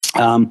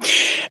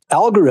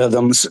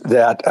algorithms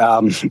that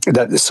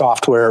the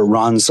software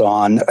runs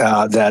on,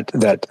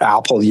 that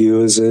Apple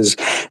uses,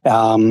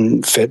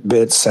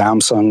 Fitbit,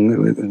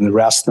 Samsung, and the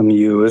rest of them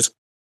use,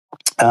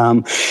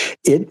 Um,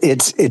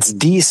 it's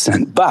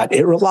decent, but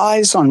it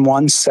relies on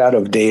one set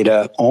of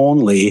data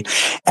only,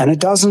 and it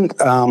doesn't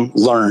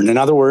learn. In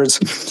other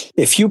words,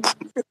 if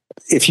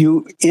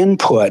you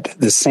input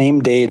the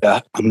same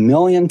data a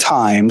million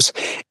times,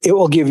 it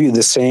will give you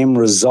the same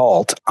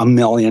result a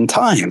million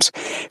times.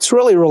 It's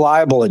really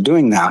reliable at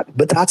doing that,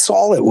 but that's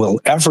all it will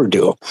ever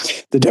do.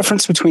 The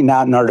difference between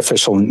that and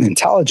artificial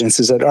intelligence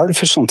is that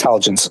artificial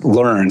intelligence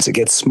learns, it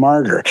gets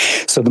smarter.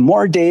 So the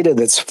more data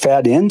that's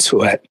fed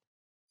into it,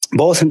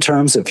 both in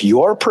terms of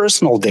your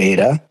personal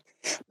data,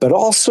 but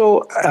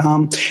also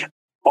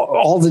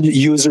all the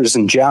users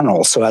in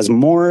general. So as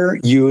more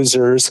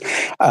users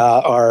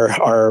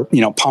are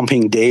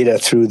pumping data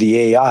through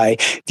the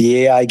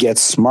AI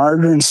gets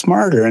smarter and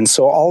smarter, and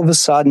so all of a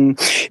sudden,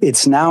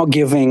 it's now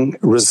giving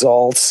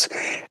results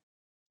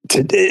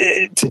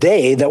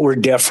today that were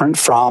different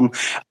from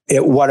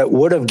what it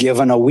would have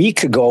given a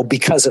week ago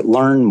because it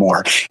learned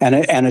more, and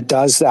it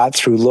does that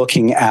through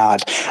looking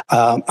at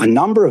a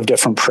number of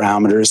different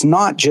parameters,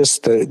 not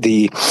just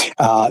the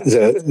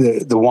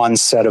one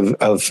set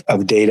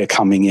of data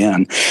coming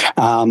in,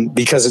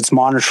 because it's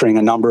monitoring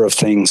a number of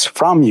things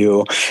from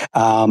you,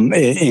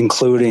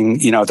 including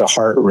the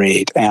heart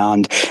rate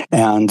and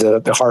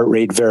the heart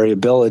rate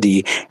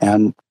variability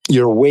and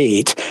your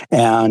weight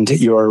and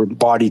your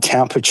body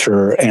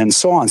temperature and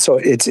so on. So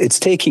it's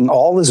taking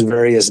all this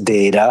various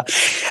data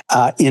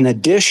in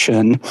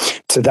addition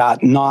to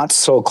that not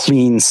so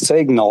clean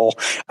signal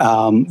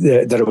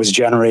that it was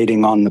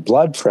generating on the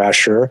blood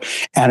pressure,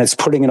 and it's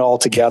putting it all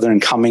together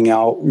and coming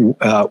out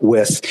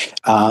with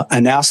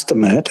an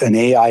estimate, an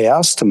AI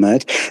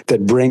estimate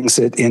that brings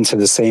it into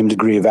the same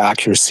degree of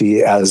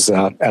accuracy as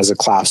a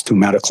Class 2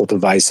 medical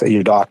device that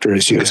your doctor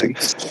is using.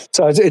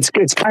 So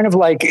it's kind of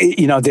like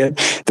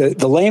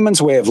the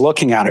layman's way of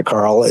looking at it,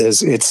 Carl,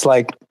 is it's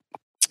like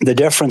the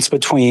difference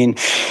between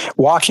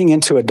walking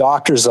into a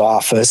doctor's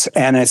office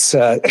and it's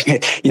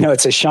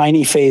it's a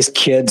shiny faced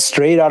kid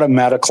straight out of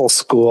medical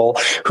school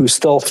who's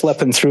still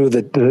flipping through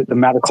the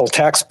medical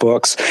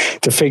textbooks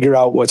to figure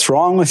out what's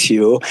wrong with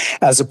you,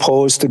 as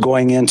opposed to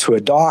going into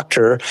a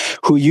doctor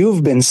who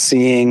you've been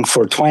seeing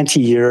for 20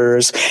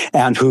 years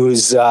and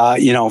who's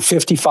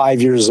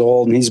 55 years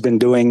old, and he's been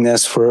doing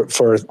this for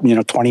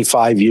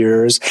 25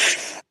 years.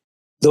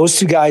 Those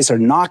two guys are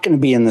not going to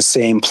be in the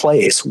same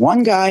place.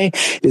 One guy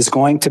is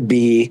going to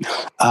be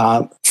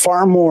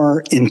far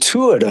more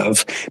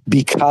intuitive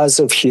because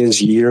of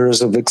his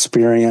years of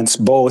experience,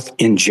 both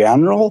in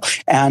general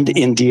and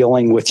in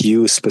dealing with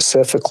you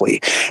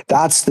specifically.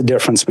 That's the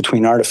difference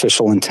between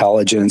artificial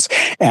intelligence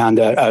and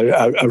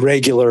a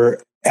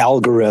regular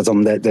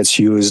algorithm that's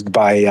used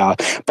by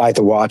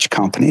the watch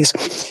companies.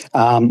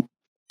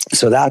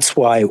 So that's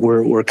why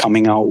we're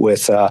coming out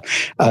with a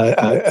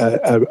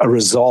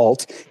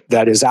result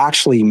that is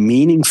actually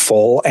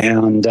meaningful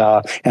and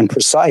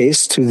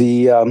precise to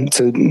the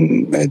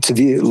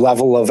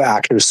level of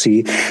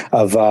accuracy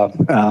of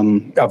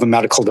a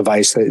medical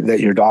device that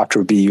your doctor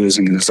would be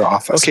using in his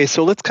office. Okay,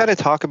 so let's kind of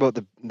talk about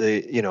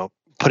the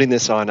putting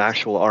this on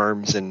actual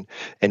arms, and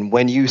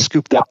when you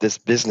scooped up this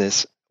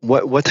business.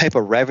 What type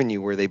of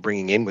revenue were they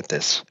bringing in with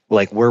this?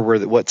 Like,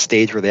 what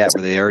stage were they at?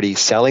 Were they already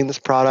selling this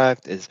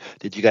product?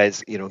 Did you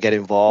guys, get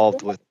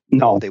involved with?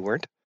 No, they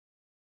weren't.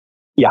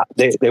 Yeah,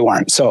 they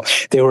weren't. So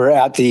they were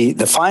at the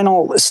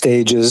final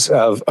stages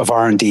of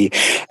R&D,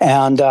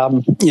 and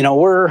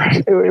we're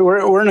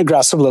an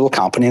aggressive little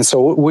company, and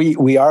so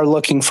we are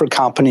looking for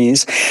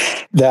companies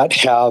that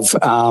have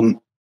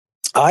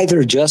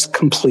either just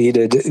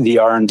completed the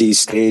R&D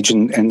stage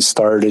and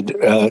started,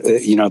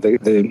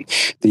 the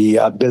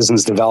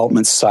business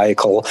development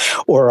cycle,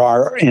 or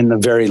are in the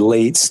very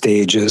late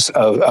stages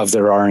of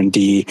their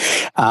R&D.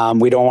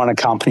 We don't want a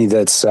company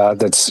that's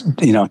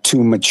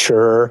too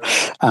mature,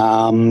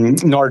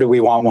 nor do we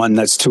want one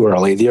that's too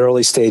early. The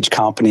early stage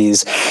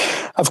companies,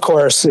 of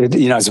course,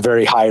 it's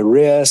very high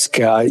risk.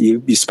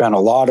 You spend a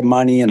lot of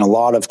money and a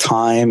lot of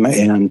time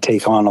and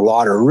take on a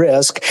lot of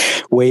risk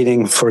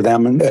waiting for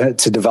them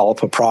to develop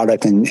a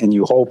product, and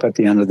you hope at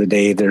the end of the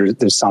day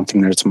there's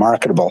something that's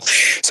marketable.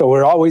 So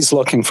we're always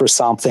looking for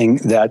something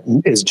that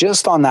is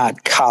just on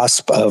that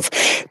cusp of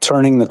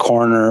turning the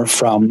corner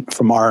from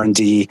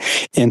R&D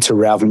into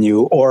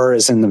revenue, or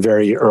is in the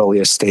very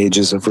earliest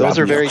stages of revenue. Those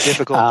are very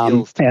difficult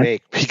deals to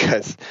make,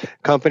 because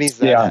companies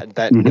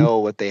that know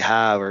what they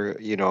have, or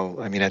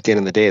at the end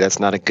of the day, that's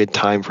not a good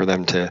time for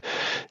them to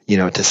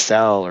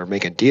sell or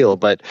make a deal.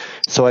 But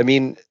so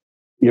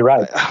you're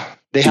right.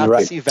 They have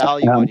to see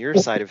value on your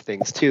side of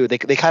things too. They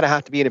kind of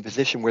have to be in a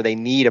position where they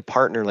need a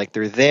partner, like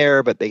they're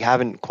there, but they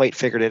haven't quite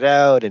figured it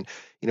out, and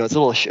it's a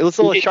little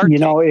Shark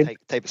Tank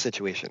type of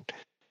situation.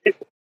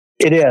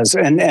 It is,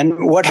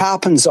 and what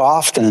happens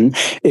often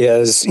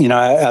is,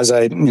 as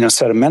I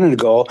said a minute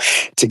ago,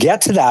 to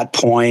get to that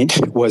point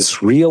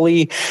was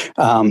really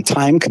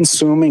time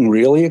consuming,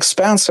 really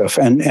expensive,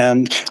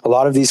 and a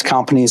lot of these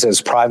companies, as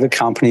private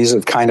companies,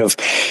 have kind of,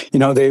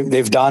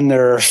 they've done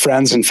their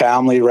friends and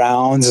family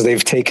rounds,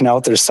 they've taken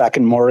out their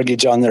second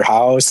mortgage on their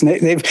house, and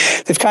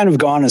they've kind of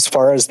gone as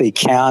far as they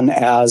can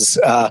as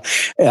a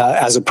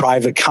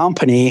private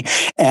company,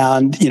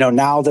 and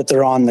now that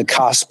they're on the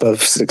cusp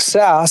of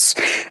success.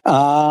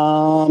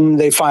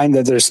 They find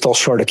that they're still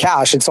short of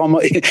cash. It's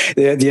almost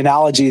the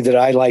analogy that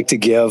I like to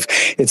give.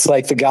 It's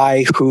like the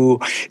guy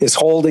who is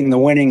holding the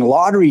winning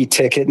lottery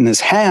ticket in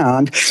his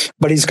hand,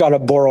 but he's got to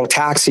borrow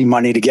taxi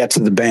money to get to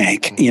the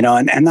bank.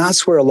 And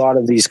that's where a lot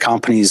of these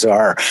companies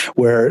are,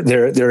 where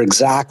they're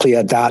exactly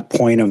at that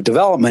point of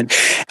development.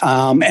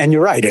 And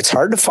you're right; it's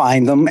hard to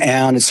find them,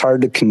 and it's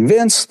hard to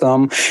convince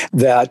them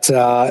that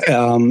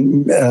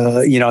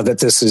that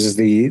this is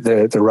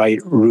the right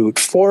route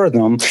for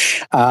them.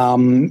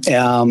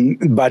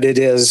 But it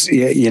is,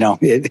 we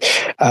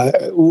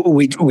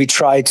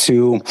try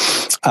to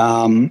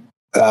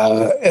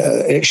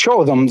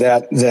show them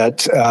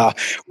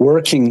that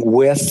working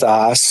with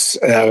us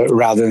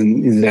rather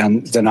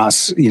than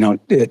us,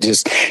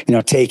 just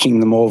taking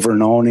them over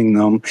and owning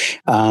them,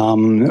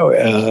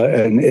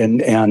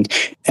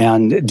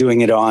 and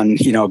doing it on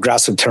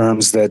aggressive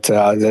terms that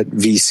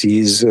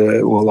VCs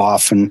will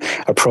often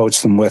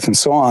approach them with, and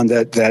so on.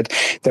 That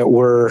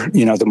we're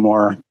the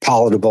more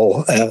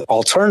palatable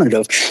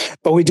alternative.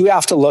 But we do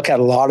have to look at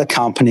a lot of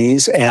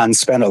companies and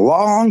spend a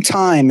long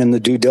time in the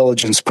due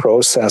diligence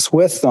process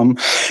with them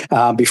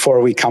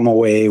before we come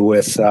away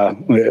with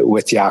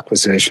the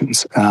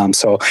acquisitions.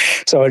 So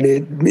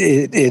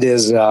it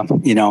is a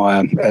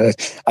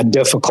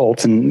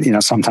difficult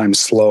and sometimes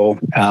slow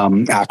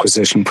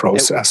acquisition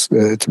process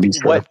to be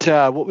sure.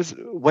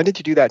 When did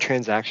you do that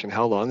transaction?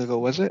 How long ago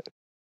was it?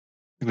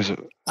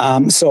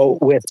 So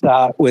with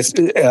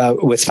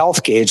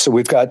HealthGauge, so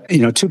we've got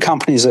two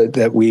companies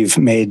that we've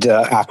made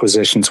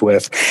acquisitions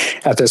with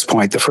at this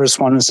point. The first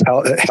one is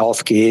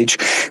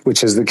HealthGauge,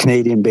 which is the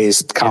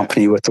Canadian-based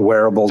company with the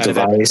wearable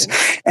device,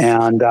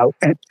 and out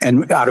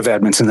of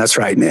Edmonton. That's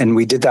right. And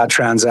we did that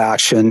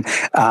transaction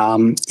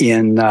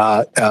in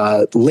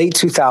late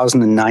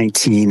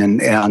 2019,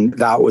 and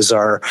that was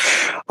our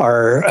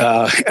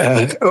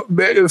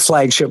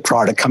flagship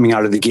product coming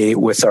out of the gate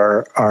with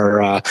our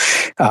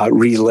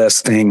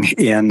relisting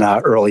in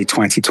early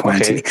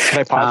 2020. Okay. Can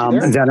I pause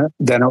you there?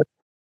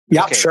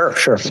 Yeah, okay.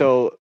 Sure.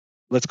 So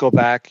let's go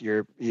back.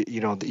 You're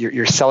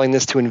selling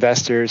this to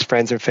investors,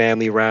 friends and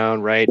family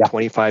round, right? Yeah.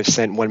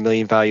 25-cent, 1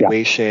 million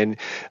valuation,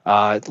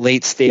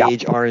 late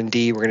stage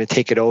R&D. We're going to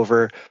take it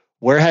over.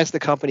 Where has the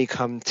company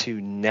come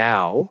to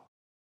now?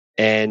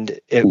 And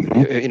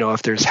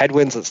if there's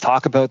headwinds, let's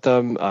talk about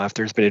them. If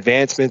there's been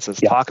advancements, let's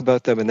talk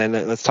about them, and then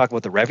let's talk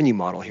about the revenue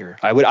model here.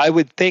 I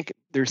would think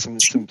there's some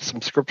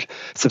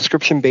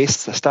subscription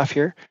based stuff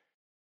here.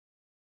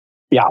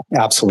 Yeah,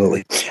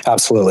 absolutely.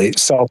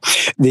 So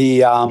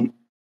the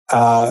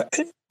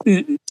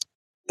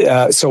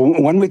so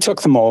when we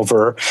took them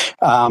over,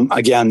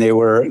 again they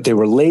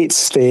were late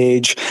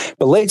stage,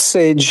 but late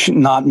stage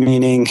not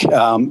meaning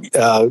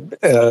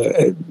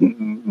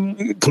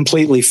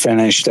completely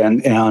finished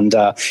and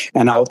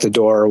out the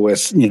door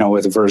with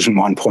with version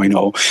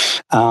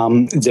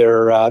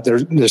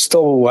 1.0. There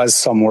still was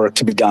some work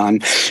to be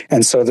done,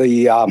 and so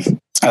the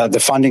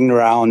funding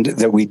round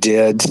that we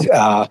did,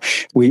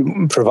 we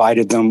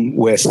provided them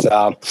with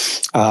what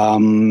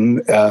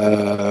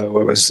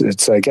was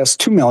it? I guess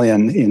 $2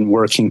 million in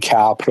working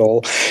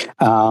capital,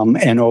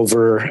 and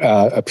over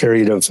a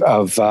period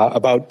of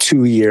about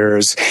 2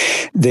 years,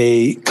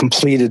 they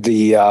completed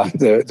the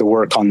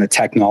work on the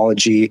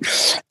technology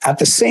at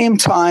the same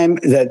time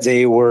that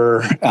they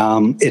were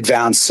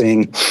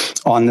advancing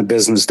on the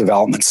business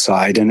development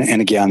side,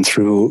 and again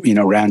through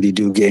Randy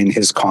Duguay and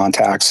his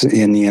contacts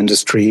in the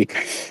industry.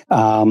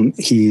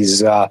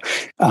 He's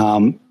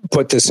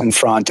put this in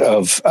front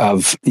of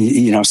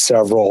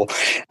several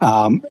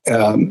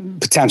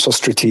potential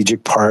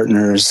strategic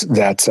partners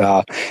that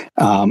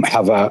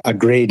have a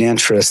great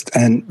interest,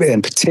 and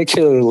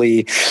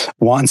particularly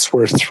once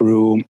we're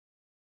through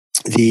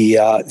the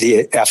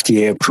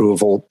FDA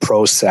approval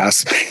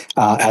process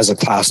as a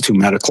Class 2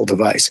 medical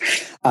device,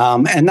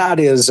 and that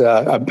is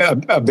a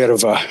bit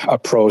of a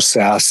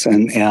process,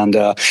 and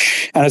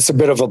it's a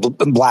bit of a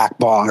black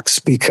box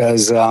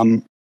because.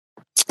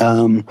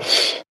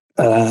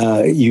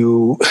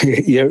 You're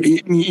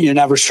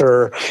never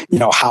sure,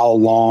 how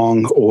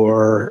long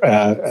or,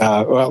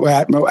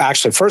 well,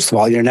 actually, first of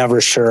all, you're never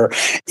sure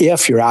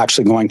if you're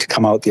actually going to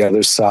come out the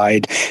other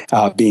side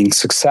being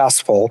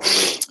successful.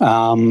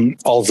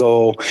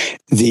 Although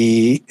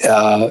the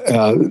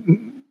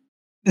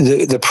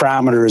the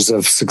parameters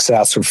of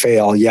success or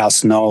fail,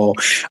 yes, no,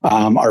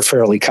 are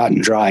fairly cut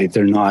and dry.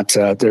 They're not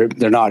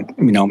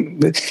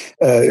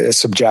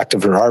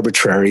subjective or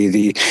arbitrary.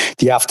 The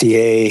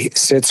FDA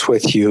sits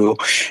with you,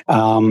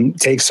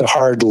 takes a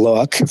hard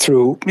look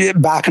through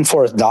back and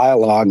forth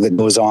dialogue that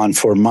goes on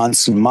for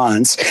months and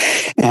months,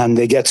 and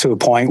they get to a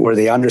point where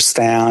they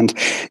understand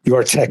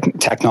your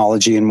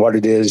technology and what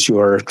it is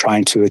you're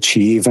trying to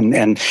achieve,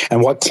 and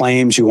what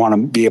claims you want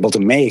to be able to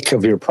make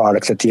of your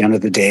product at the end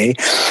of the day.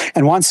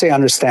 And once they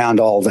understand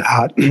all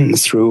that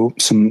through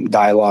some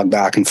dialogue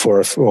back and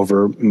forth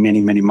over many,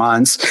 many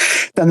months,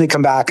 then they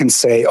come back and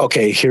say,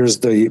 okay, here's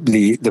the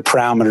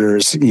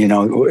parameters,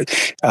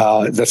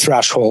 the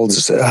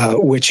thresholds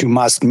which you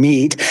must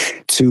meet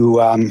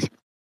to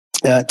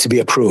be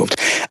approved.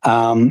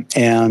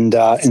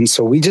 And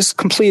so we just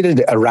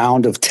completed a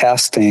round of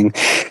testing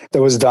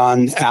that was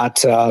done at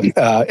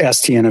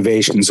ST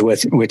Innovations,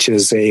 which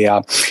is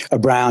a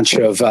branch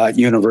of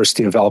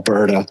University of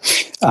Alberta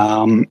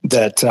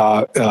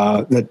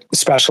that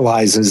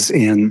specializes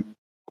in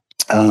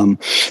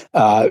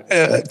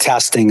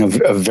testing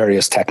of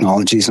various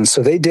technologies. And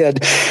so they did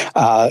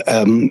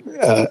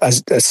a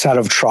set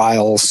of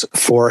trials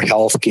for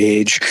Health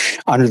Gauge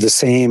under the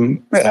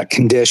same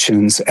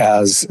conditions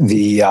as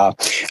the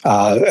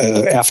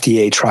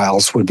FDA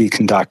trials would be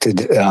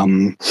conducted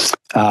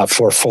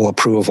for full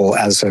approval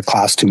as a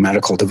Class 2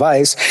 medical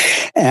device,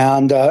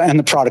 and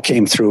the product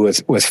came through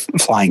with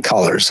flying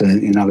colors.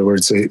 In other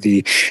words,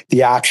 the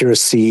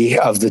accuracy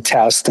of the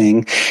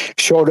testing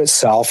showed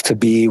itself to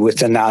be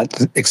within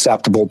that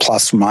acceptable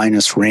plus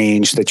minus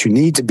range that you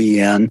need to be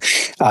in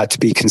to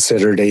be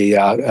considered a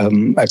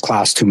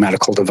Class 2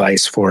 medical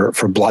device for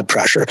blood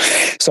pressure.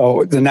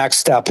 So the next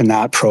step in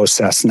that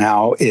process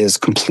now is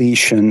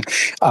completion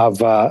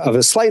of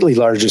a slightly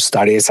larger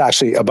study. It's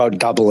actually about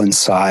double in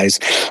size.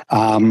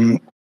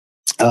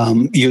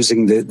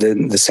 Using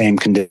the same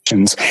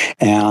conditions,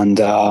 and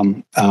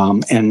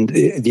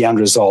the end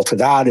result of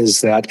that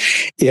is that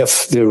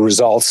if the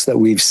results that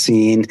we've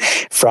seen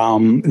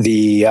from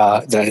the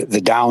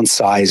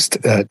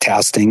downsized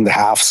testing, the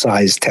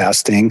half-size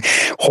testing,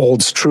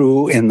 holds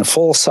true in the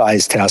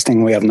full-size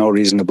testing, we have no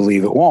reason to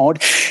believe it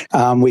won't.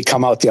 We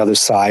come out the other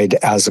side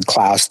as an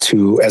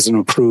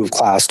approved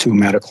Class 2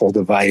 medical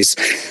device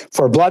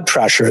for blood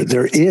pressure.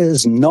 There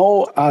is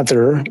no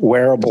other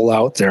wearable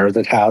out there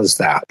that has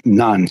that.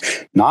 None.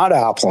 Not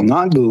Apple,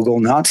 not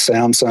Google, not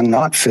Samsung,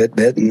 not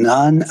Fitbit.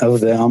 None of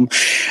them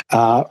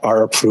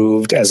are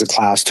approved as a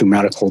Class 2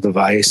 medical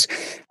device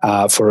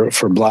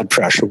for blood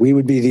pressure. We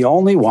would be the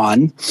only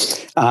one,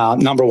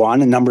 number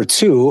one. And number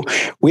two,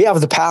 we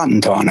have the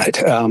patent on it.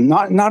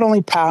 Not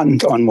only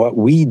patent on what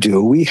we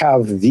do, we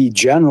have the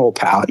general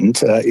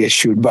patent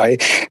issued by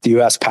the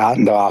U.S.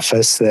 Patent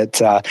Office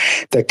that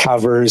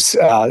covers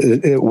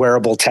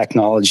wearable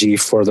technology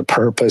for the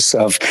purpose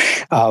of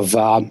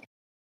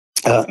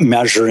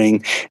measuring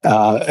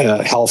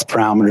health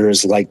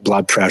parameters like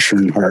blood pressure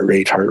and heart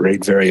rate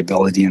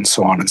variability, and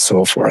so on and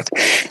so forth.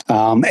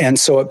 And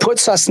so it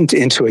puts us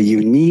into a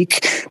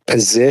unique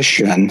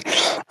position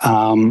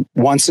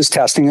once this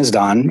testing is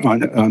done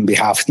on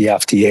behalf of the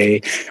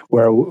FDA,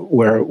 where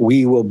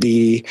we will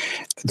be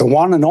the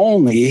one and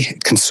only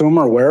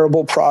consumer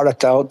wearable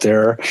product out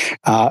there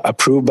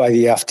approved by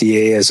the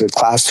FDA as a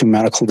Class 2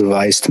 medical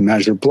device to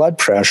measure blood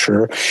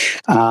pressure.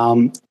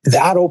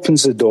 That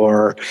opens the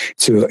door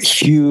to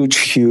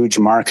huge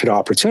market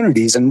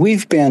opportunities. And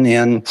we've been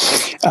in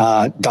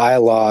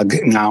dialogue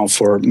now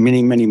for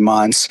many, many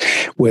months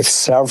with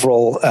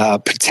several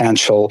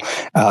potential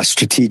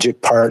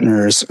strategic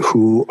partners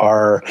who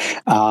are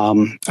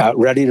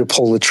ready to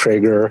pull the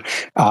trigger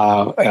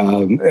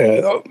upon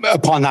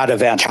that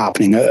event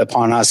happening,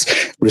 upon us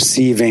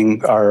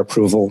receiving our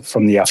approval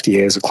from the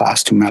FDA as a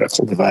Class 2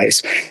 medical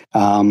device.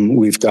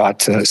 We've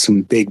got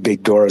some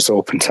big doors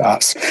open to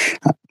us.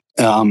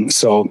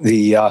 So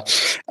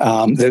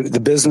the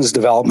business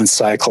development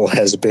cycle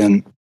has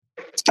been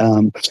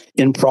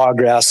in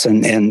progress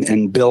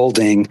and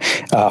building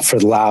for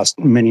the last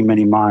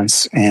many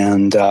months,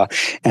 and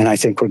I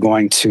think we're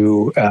going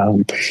to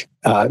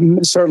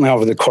certainly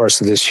over the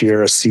course of this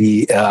year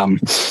see some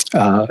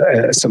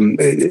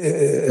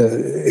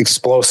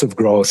explosive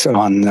growth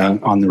on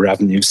the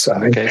revenue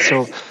side. Okay,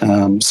 so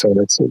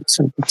that's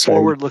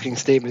forward-looking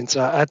statements.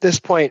 At this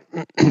point,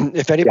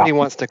 if anybody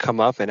wants to come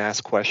up and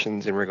ask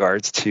questions in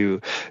regards to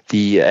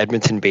the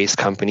Edmonton-based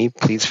company,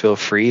 please feel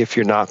free. If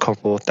you're not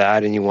comfortable with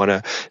that and you want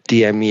to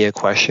DM me a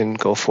question,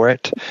 go for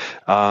it.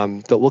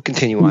 But we'll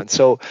continue on.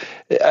 So,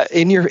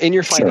 in your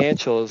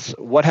financials,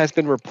 what has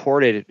been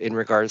reported in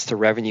regards to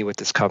revenue with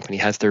this company?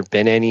 Has there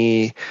been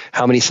any?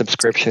 How many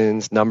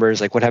subscriptions,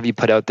 numbers? Like, what have you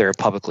put out there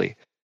publicly?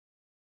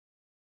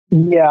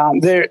 Yeah,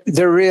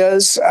 there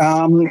is.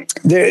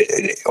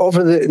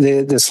 Over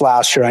this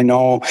last year, I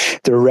know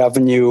the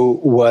revenue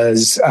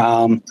was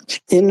in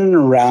and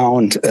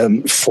around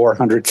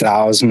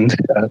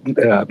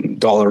 $400,000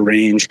 dollar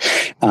range.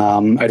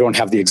 I don't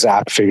have the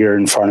exact figure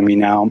in front of me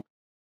now.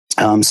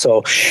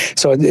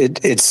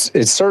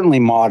 It's certainly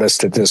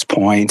modest at this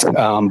point,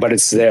 but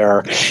it's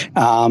there,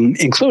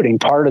 including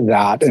part of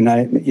that. And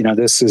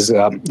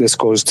this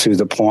goes to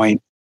the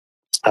point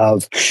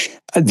of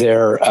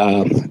their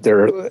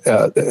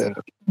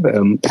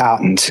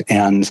patent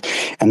and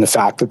the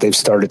fact that they've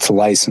started to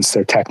license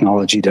their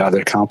technology to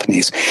other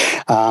companies.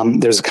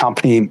 There's a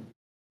company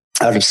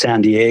out of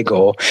San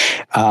Diego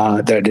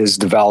that is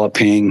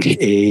developing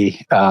a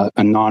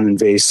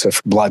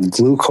non-invasive blood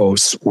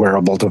glucose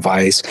wearable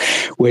device,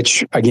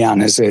 which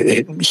again is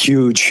a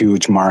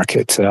huge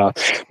market.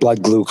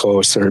 Blood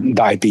glucose or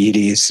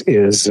diabetes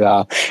is,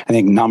 I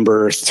think,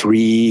 number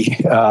 3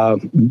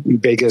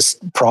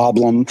 biggest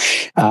problem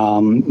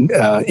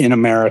in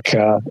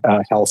America,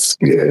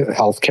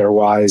 healthcare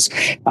wise,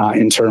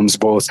 in terms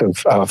both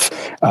of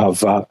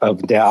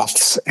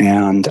deaths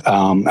and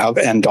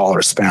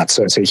dollars spent.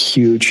 So it's a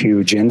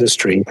huge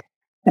industry,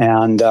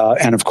 and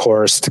of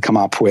course, to come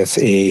up with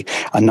a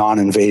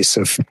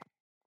non-invasive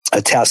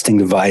testing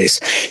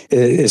device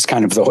is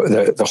kind of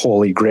the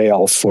holy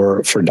grail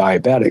for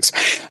diabetics.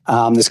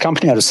 This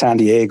company out of San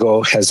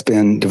Diego has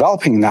been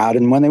developing that,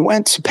 and when they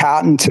went to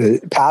patent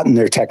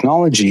their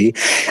technology,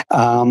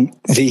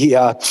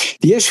 the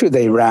issue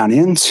they ran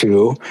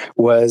into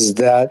was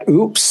that,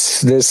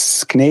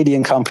 this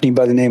Canadian company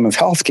by the name of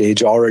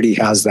HealthGauge already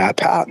has that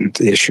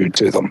patent issued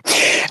to them,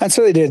 and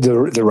so they did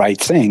the right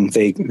thing.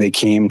 They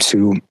came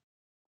to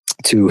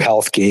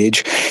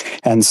HealthGauge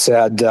and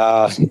said,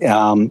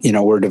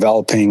 we're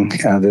developing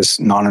this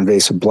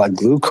non-invasive blood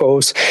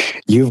glucose.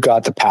 You've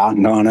got the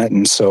patent on it,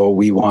 and so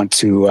we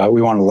want a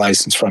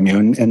license from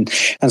you. And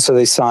so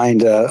they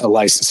signed a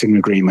licensing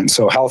agreement.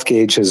 So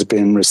HealthGauge has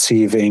been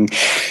receiving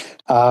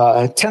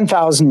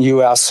 $10,000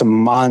 US a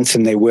month,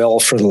 and they will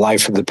for the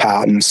life of the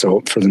patent.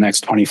 So for the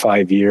next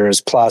 25 years,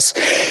 plus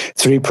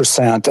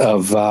 3%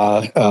 of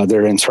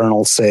their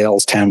internal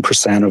sales,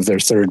 10% of their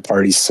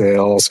third-party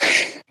sales,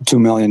 $2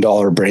 million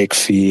break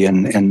fee,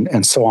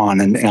 and so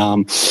on. And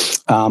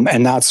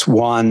that's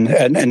one,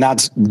 and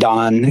that's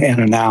done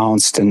and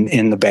announced and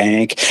in the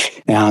bank.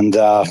 And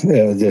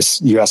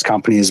this U.S.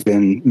 company has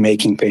been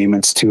making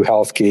payments to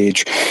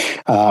HealthGauge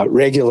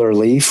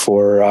regularly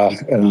for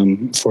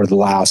the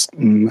last,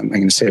 I'm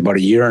going to say, about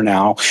a year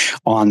now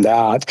on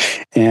that.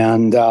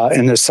 And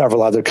there's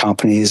several other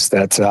companies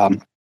that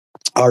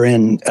are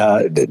in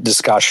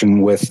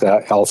discussion with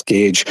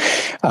HealthGauge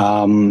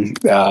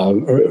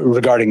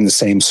regarding the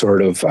same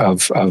sort of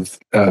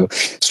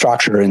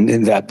structure,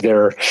 in that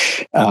they're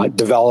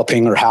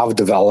developing or have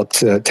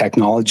developed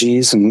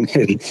technologies and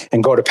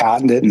go to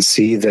patent it and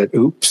see that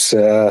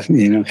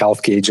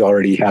HealthGauge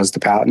already has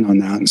the patent on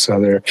that, and so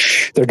they're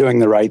doing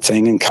the right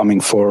thing and coming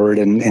forward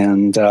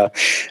and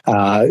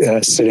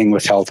sitting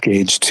with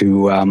HealthGauge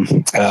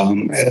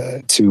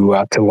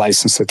to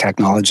license the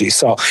technology.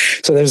 So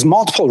there's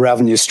multiple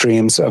revenue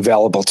streams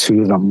available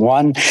to them.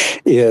 One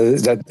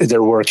is that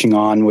they're working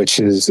on, which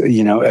is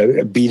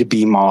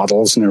B2B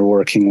models, and they're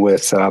working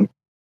with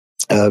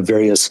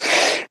various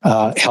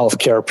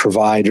healthcare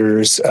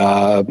providers,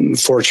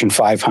 Fortune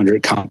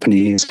 500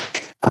 companies.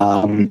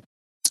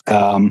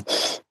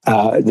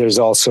 There's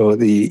also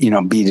the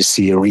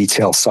B2C, a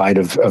retail side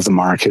of the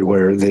market,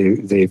 where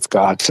they've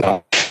got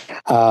a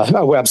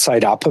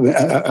website up,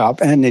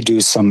 and they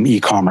do some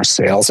e-commerce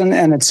sales,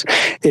 and it's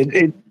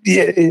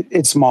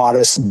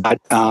modest, but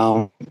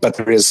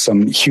there is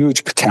some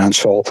huge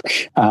potential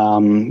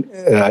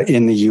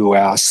in the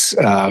U.S.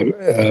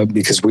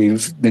 Because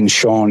we've been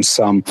shown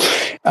some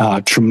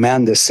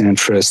tremendous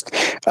interest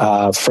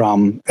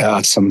from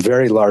some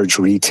very large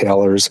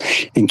retailers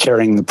in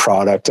carrying the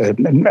product.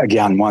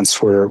 Again,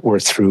 once we're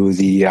through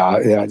the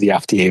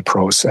FDA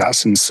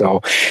process, and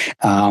so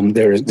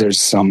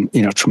there's some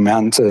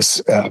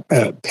tremendous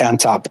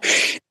pent up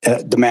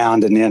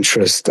demand and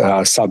interest,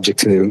 subject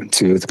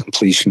to the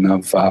completion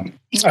of the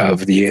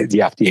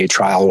FDA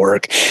trial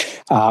work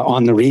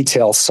on the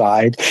retail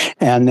side.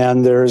 And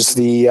then there's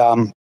the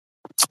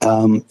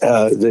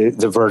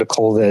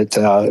vertical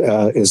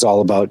that is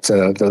all about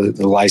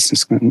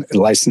the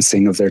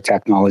licensing of their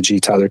technology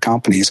to other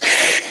companies.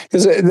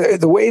 Because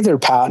the way their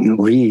patent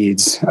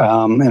reads,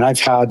 and I've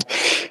had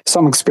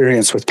some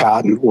experience with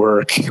patent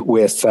work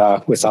with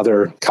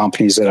other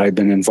companies that I've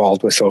been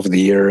involved with over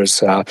the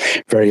years,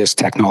 various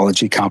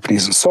technology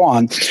companies and so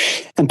on.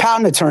 And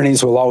patent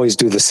attorneys will always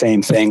do the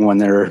same thing when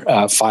they're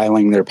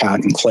filing their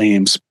patent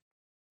claims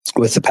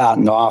with the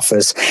patent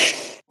office.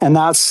 And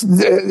that's,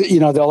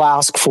 they'll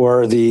ask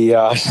for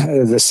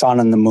the sun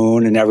and the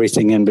moon and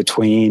everything in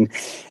between,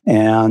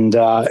 and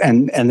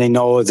they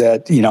know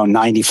that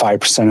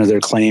 95% of their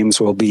claims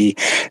will be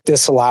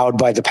disallowed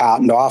by the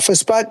patent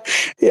office. But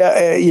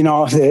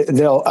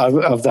they'll,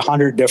 of the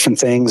 100 different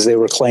things they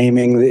were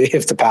claiming,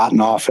 if the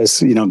patent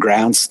office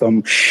grants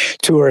them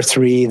 2 or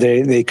 3,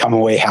 they come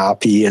away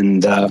happy,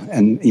 and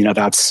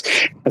that's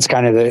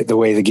kind of the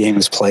way the game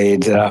is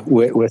played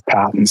with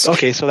patents.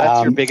 Okay, so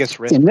that's your biggest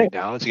risk right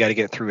now, is you got to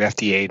get through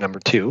FDA number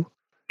 2.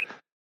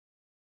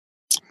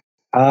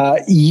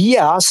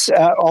 Yes,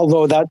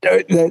 although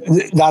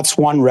that's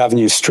one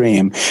revenue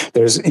stream.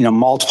 There's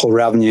multiple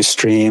revenue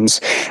streams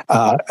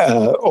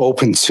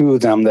open to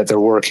them that they're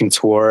working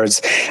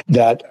towards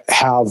that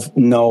have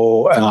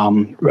no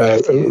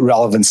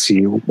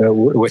relevancy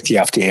with the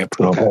FDA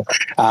approval.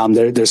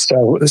 Okay. There's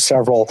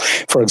several.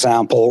 For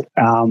example,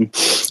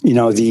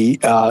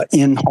 the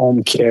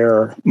in-home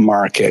care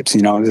market.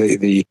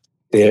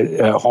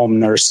 The home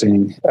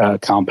nursing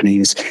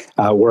companies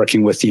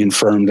working with the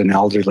infirmed and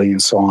elderly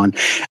and so on.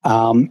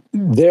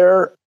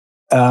 They're,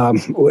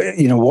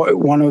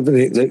 one of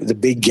the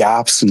big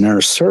gaps in their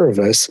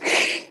service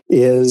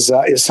is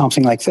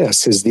something like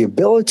this: is the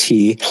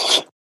ability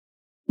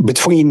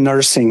between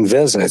nursing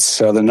visits.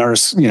 So the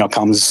nurse,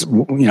 comes,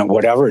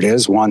 whatever it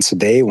is, once a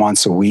day,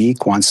 once a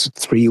week, once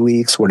 3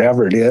 weeks,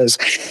 whatever it is.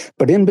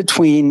 But in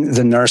between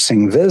the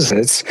nursing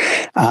visits,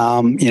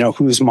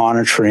 who's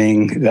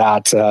monitoring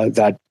that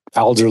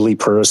elderly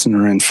person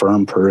or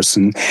infirm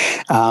person.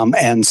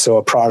 And so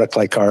a product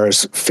like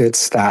ours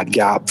fits that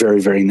gap very,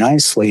 very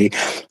nicely,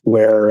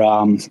 where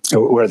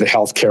the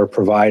healthcare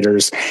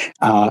providers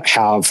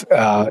have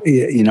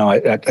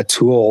a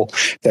tool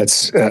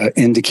that's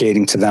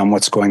indicating to them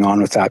what's going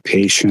on with that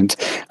patient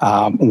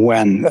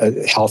when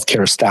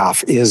healthcare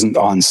staff isn't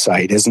on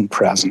site, isn't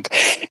present.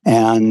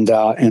 And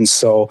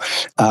so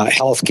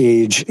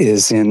HealthGauge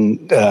is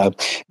in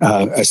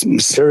a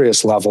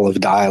serious level of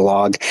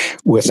dialogue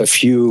with a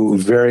few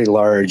very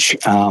large,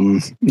 home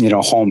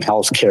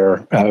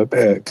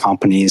healthcare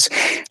companies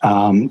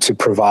to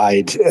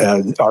provide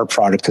our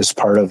product as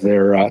part of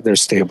their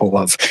stable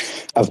of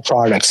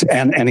products.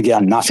 And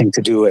again, nothing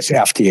to do with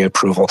FDA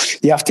approval.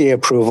 The FDA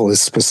approval is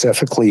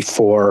specifically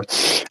for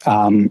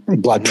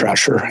blood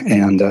pressure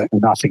and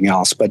nothing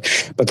else. But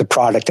the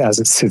product as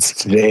it sits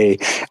today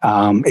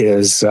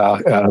is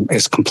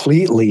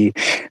completely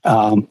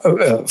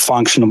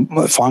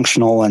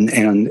functional and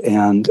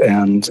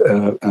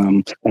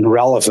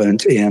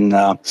relevant in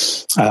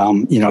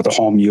the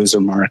home user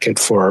market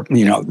for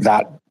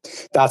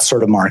that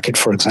sort of market,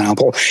 for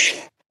example.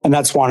 And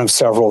that's one of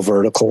several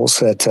verticals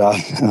that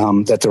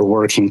they're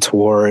working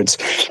towards.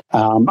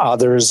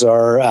 Others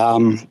are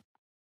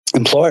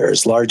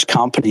employers, large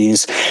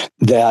companies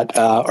that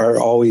are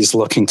always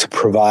looking to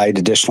provide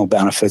additional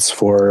benefits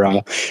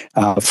for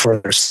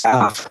their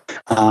staff.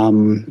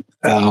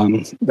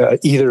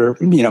 Either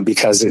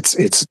because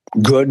it's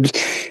good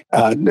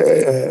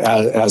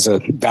as a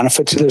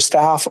benefit to their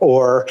staff,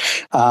 or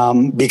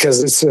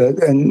because it's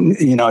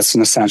it's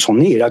an essential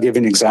need. I'll give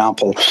you an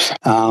example.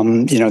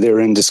 They were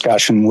in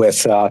discussion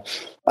with a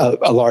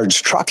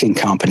large trucking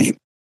company.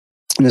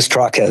 This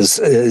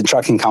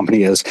trucking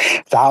company has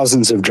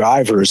thousands of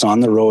drivers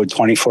on the road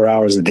 24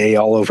 hours a day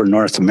all over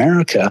North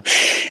America.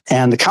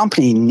 And the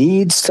company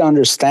needs to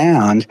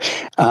understand,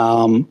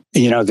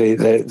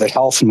 the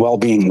health and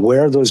well-being,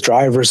 where those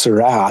drivers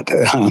are at.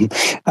 I'm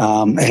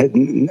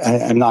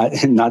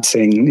not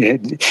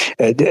saying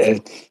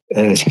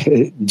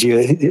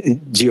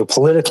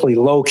geopolitically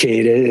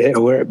located,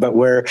 but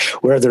where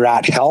they're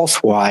at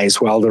health-wise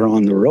while they're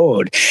on the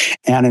road.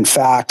 And in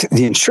fact,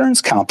 the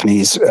insurance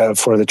companies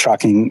for the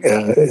trucking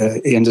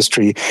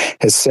industry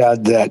has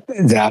said that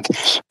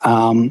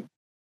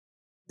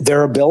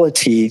their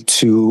ability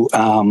to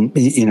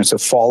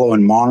follow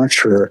and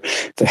monitor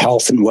the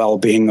health and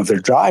well-being of their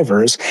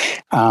drivers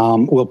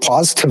will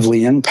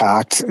positively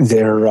impact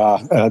their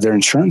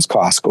insurance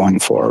costs going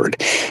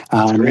forward.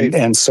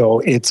 And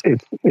so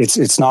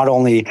it's not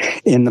only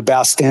in the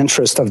best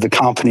interest of the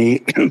company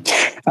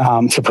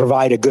to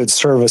provide a good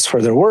service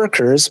for their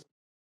workers,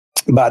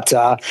 but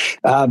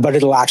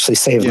it'll actually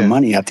save them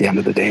money at the end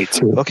of the day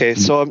too. Okay,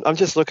 so I'm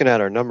just looking at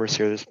our numbers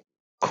here. There's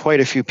quite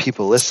a few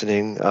people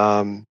listening.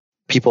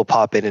 People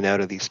pop in and out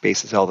of these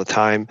spaces all the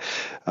time.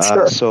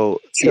 So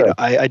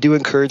I do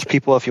encourage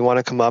people, if you want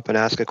to come up and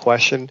ask a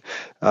question,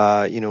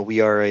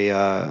 we are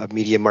a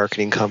media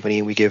marketing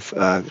company. We give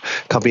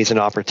companies an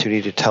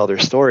opportunity to tell their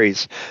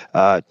stories.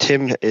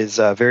 Tim is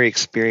very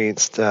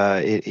experienced,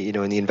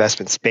 in the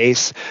investment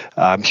space.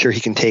 I'm sure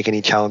he can take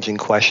any challenging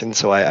questions.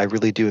 So I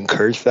really do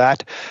encourage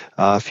that.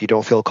 If you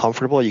don't feel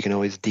comfortable, you can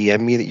always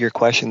DM me your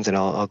questions and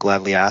I'll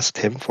gladly ask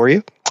Tim for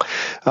you.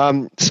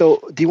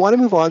 So do you want to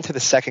move on to the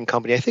second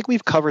company? I think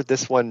we've covered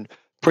this one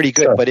pretty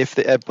good, but if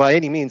by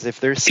any means, if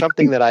there's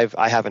something that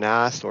I haven't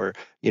asked, or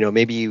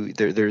maybe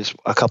there's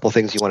a couple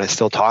things you want to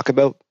still talk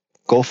about,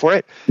 go for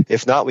it.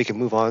 If not, we can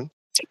move on.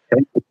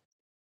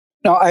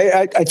 No,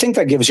 I think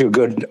that gives you a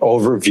good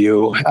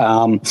overview.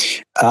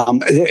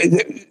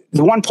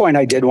 The one point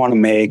I did want to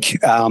make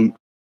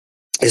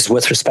is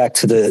with respect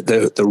to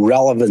the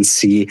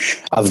relevancy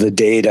of the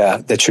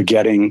data that you're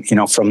getting,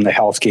 from the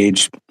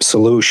HealthGauge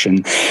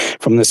solution,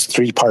 from this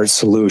 3-part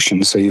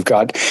solution. So you've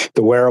got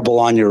the wearable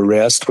on your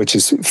wrist, which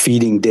is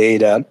feeding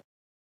data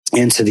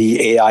into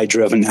the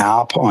AI-driven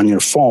app on your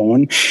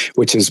phone,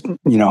 which is,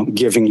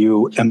 giving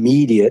you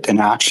immediate and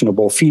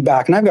actionable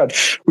feedback. And I've got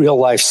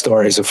real-life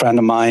stories. A friend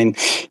of mine,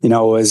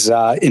 was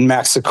in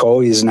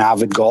Mexico. He's an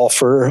avid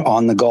golfer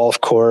on the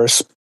golf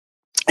course.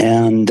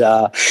 And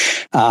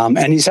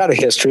he's had a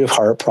history of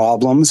heart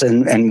problems.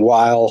 And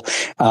while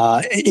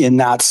in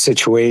that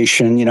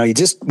situation, he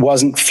just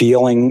wasn't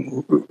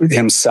feeling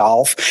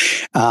himself.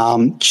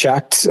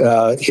 Checked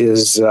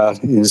his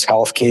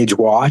health gauge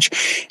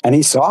watch, and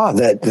he saw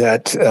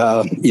that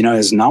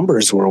his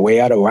numbers were way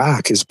out of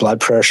whack. His blood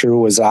pressure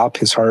was up,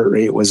 his heart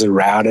rate was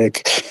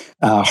erratic.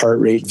 Heart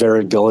rate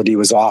variability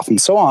was off,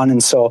 and so on.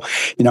 And so,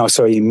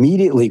 so he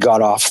immediately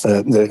got off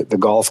the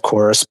golf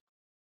course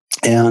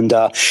and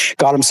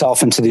got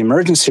himself into the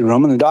emergency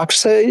room. And the doctor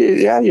said,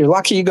 "Yeah, you're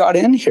lucky you got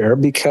in here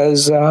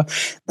because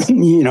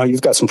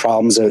you've got some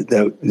problems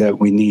that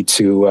we need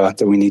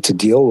to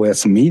deal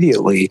with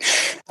immediately."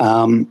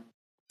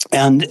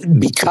 And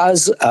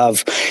because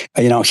of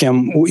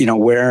him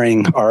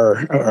wearing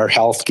our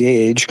health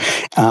gauge,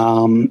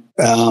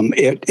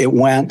 it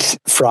went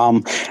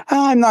from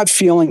I'm not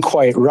feeling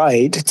quite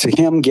right to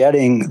him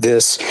getting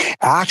this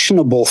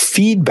actionable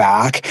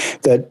feedback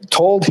that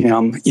told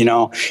him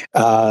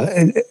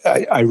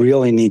I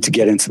really need to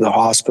get into the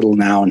hospital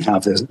now and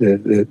have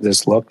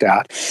this looked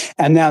at.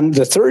 And then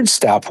the third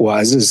step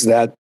is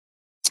that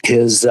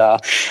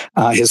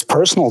his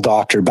personal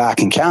doctor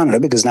back in Canada,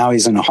 because now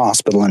he's in a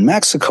hospital in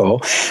Mexico,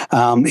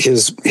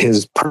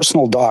 his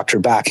personal doctor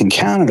back in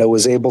Canada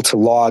was able to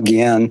log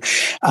in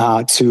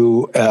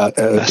to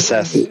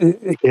assess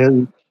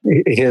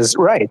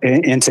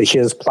into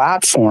his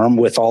platform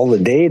with all the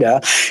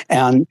data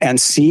and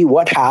see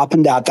what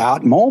happened at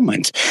that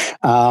moment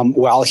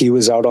while he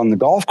was out on the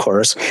golf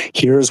course.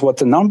 Here's what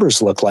the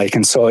numbers look like.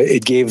 And so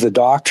it gave the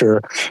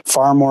doctor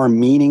far more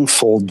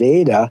meaningful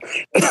data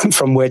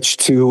from which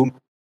to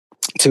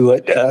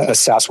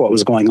assess what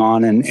was going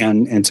on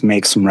and to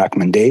make some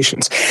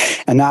recommendations.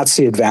 And that's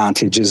the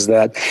advantage, is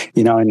that,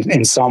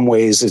 in some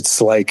ways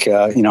it's like,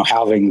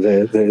 having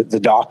the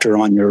doctor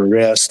on your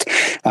wrist,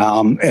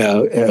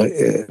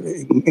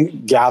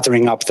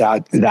 gathering up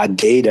that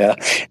data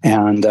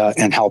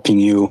and helping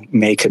you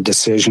make a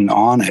decision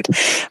on it.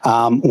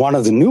 One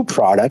of the new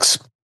products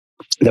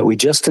that we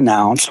just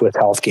announced with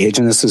HealthGauge,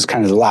 and this is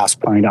kind of the last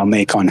point I'll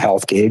make on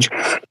HealthGauge,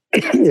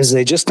 is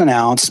they just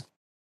announced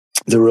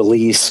the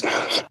release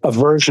of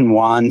version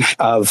 1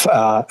 of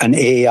an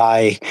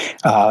AI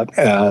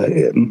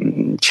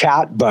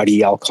chat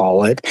buddy, I'll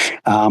call it,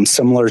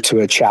 similar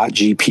to a chat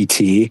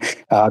GPT,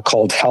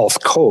 called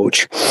Health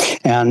Coach.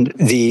 And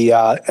the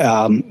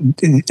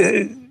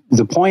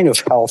point of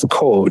Health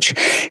Coach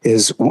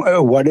is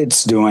what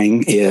it's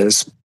doing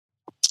is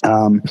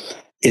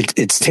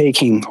it's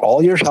taking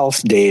all your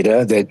health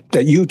data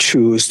that you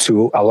choose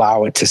to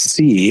allow it to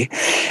see,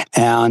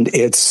 and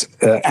it's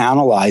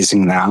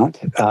analyzing that,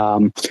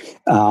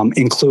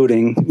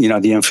 including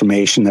the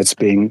information that's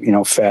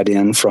being fed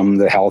in from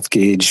the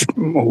HealthGauge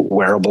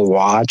wearable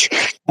watch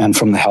and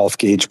from the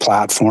HealthGauge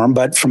platform,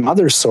 but from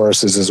other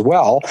sources as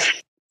well.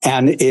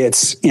 And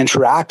it's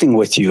interacting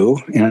with you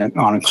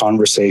on a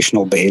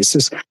conversational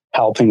basis,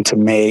 helping to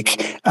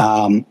make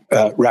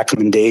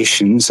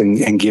recommendations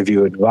and give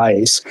you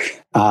advice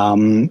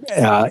in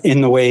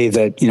the way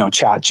that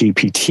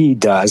ChatGPT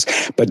does,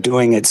 but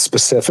doing it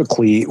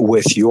specifically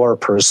with your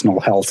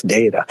personal health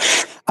data.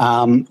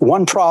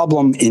 One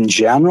problem in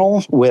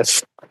general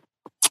with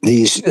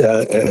these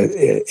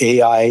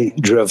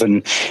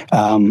AI-driven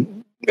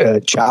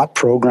chat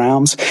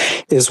programs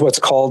is what's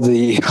called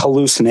the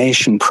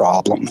hallucination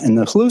problem. And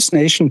the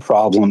hallucination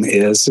problem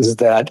is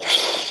that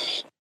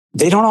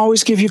they don't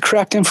always give you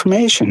correct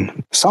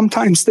information.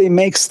 Sometimes they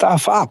make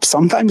stuff up.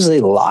 Sometimes they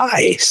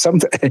lie.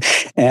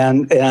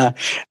 And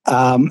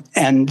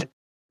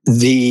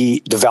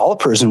the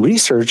developers and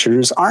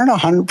researchers aren't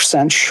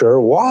 100%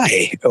 sure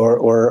why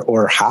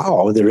or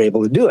how they're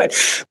able to do it.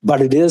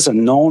 But it is a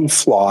known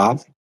flaw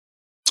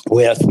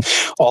with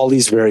all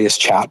these various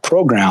chat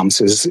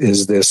programs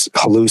is this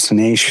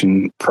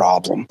hallucination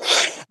problem.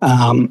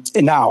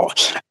 Now,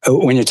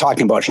 when you're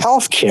talking about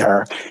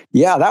healthcare,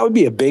 that would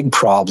be a big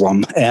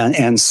problem.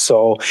 And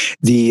so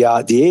the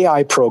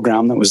AI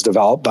program that was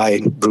developed by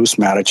Bruce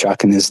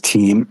Matichuk and his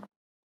team,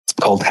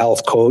 called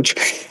Health Coach,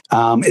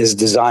 is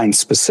designed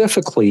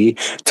specifically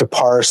to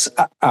parse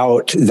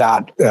out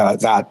that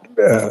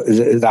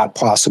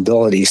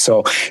possibility.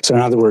 So in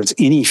other words,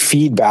 any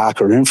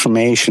feedback or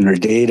information or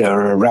data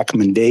or a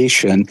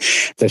recommendation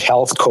that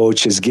Health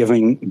Coach is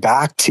giving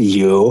back to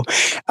you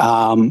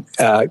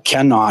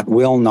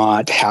will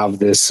not have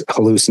this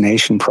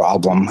hallucination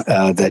problem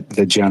that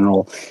the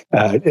general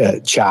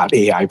chat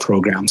AI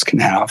programs can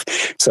have.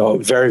 So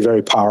very,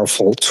 very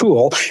powerful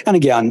tool. And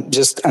again,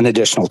 just an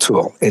additional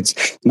tool.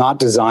 It's not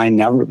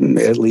designed,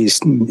 at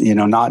least,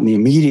 not in the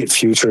immediate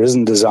future,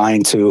 isn't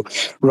designed to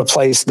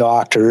replace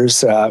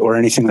doctors or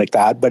anything like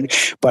that. But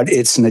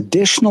it's an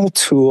additional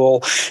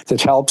tool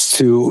that helps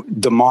to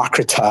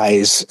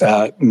democratize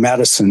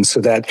medicine,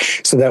 so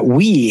that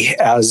we,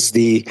 as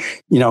the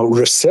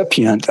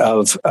recipient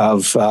of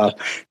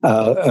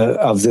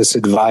this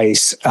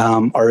advice,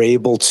 are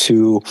able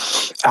to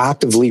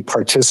actively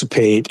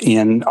participate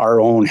in our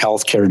own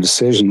healthcare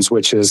decisions,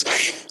 which is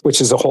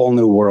a whole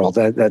new world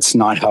that's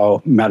not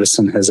how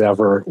medicine has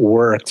ever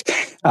worked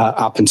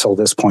up until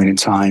this point in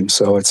time.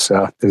 So it's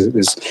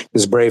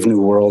this brave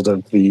new world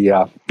of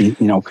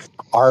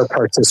our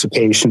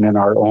participation in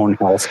our own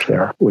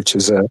healthcare, which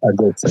is a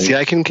good thing. See,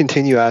 I can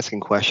continue asking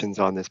questions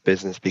on this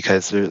business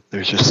because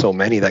there's just so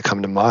many that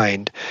come to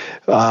mind.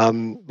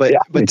 But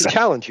exactly. To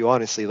challenge you,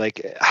 honestly,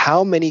 like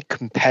how many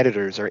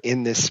competitors are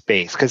in this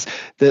space? Because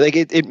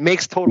it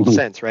makes total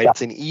sense, right? Yeah.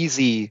 It's an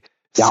easy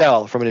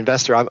sell from an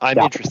investor. I'm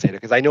interested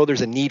because I know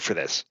there's a need for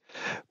this.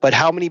 But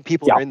how many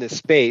people are in this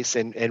space,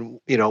 and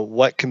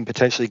what can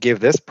potentially give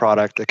this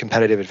product a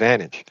competitive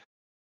advantage?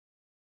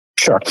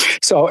 Sure.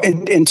 So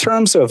in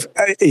terms of,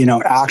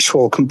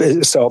 actual,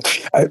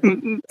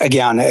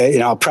 again,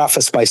 I'll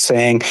preface by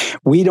saying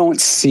we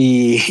don't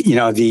see,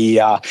 the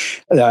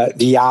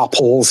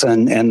Apples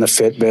and the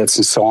Fitbits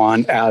and so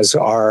on as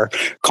our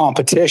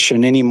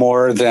competition any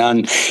more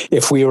than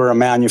if we were a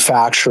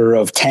manufacturer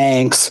of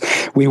tanks,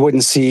 we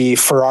wouldn't see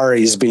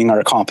Ferraris being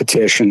our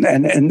competition.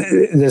 And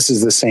this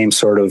is the same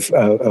sort of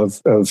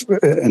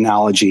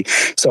analogy.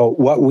 So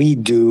what we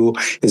do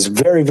is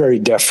very, very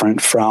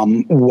different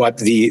from what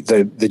the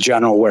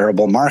general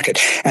wearable market.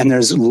 And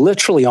there's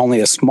literally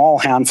only a small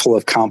handful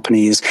of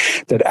companies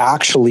that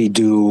actually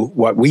do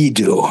what we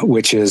do,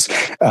 which is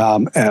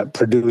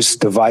produce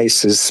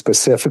devices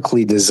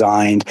specifically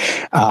designed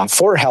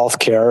for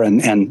healthcare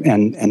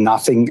and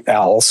nothing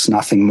else,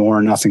 nothing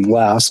more, nothing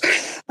less.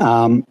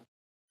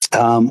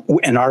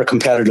 And our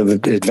competitive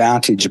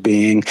advantage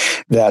being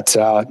that,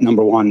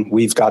 number one,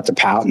 we've got the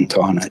patent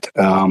on it.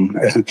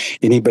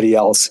 Anybody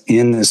else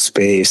in this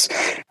space,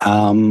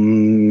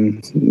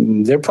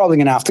 they're probably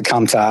going to have to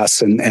come to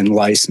us and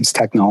license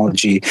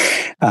technology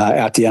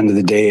at the end of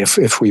the day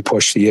if we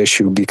push the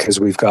issue, because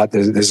we've got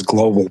this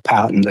global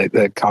patent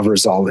that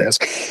covers all this.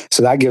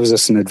 So that gives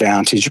us an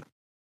advantage.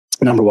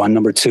 Number one.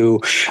 Number two,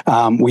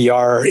 we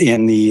are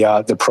in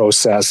the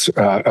process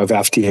of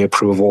FDA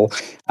approval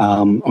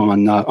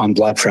on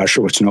blood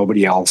pressure, which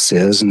nobody else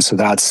is, and so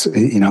that's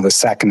the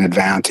second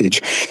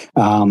advantage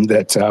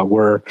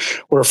that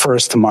we're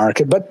first to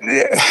market. But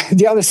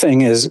the other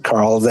thing is,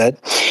 Carl, that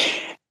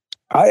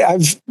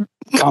I've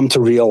come to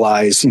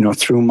realize,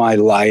 through my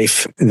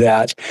life,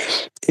 that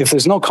if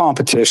there's no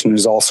competition,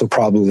 there's also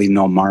probably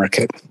no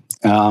market.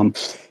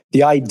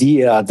 The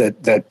idea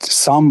that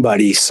some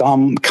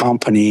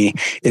company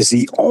is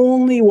the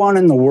only one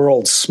in the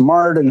world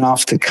smart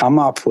enough to come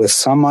up with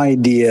some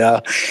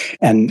idea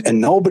and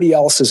nobody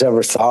else has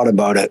ever thought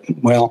about it.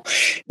 Well,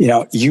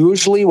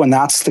 usually when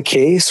that's the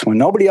case, when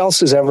nobody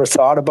else has ever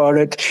thought about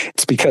it,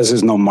 it's because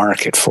there's no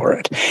market for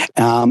it.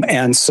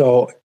 And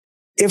so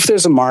if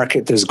there's a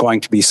market, there's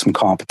going to be some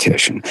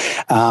competition.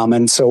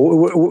 And so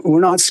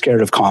we're not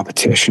scared of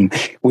competition.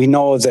 We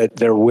know that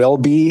there will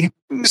be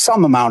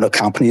some amount of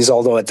companies,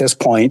 although at this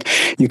point,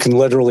 you can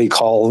literally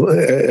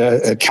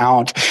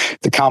count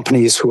the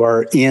companies who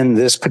are in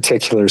this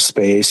particular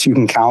space. You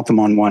can count them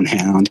on one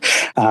hand.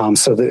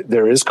 So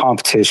there is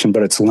competition,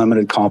 but it's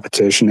limited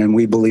competition. And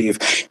we believe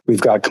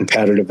we've got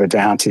competitive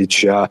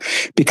advantage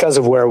because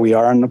of where we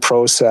are in the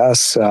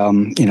process.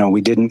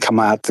 We didn't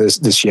come at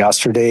this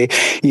yesterday,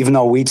 even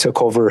though we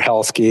took over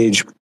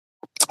HealthGauge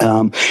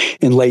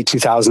in late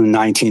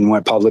 2019,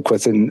 went public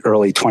within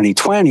early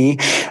 2020.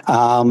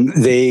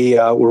 They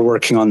were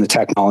working on the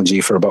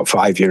technology for about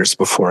 5 years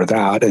before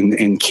that,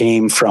 and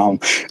came from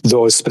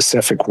those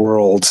specific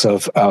worlds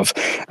of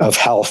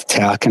health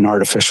tech and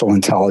artificial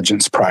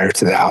intelligence prior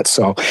to that.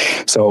 So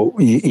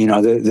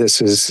this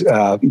has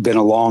been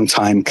a long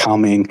time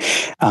coming,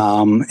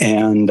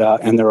 and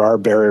there are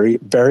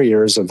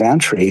barriers of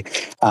entry.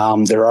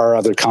 There are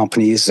other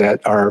companies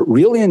that are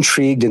really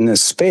intrigued in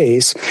this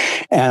space,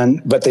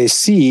 but they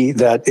see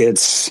that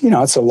it's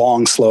a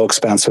long, slow,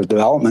 expensive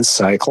development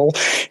cycle.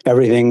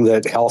 Everything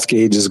that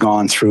HealthGauge has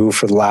gone through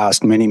for the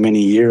last many,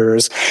 many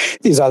years,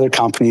 these other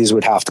companies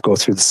would have to go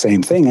through the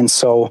same thing. And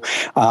so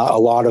a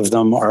lot of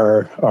them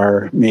are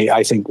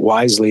I think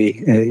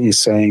wisely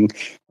saying,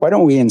 why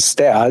don't we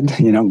instead,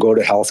 go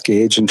to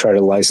HealthGauge and try to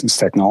license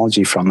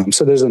technology from them?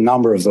 So there's a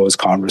number of those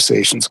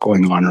conversations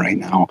going on right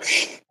now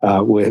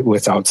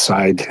with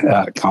outside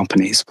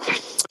companies.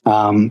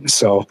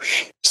 That's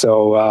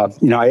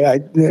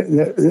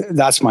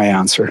my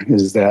answer,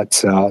 is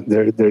that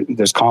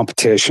there's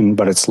competition,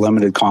 but it's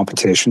limited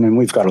competition, and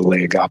we've got a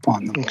leg up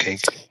on them. Okay.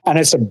 And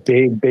it's a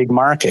big, big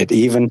market.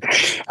 Even,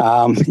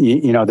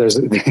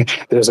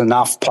 there's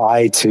enough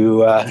pie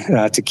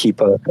to keep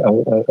a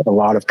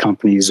lot of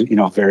companies,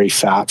 very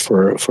fat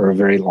for a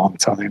very long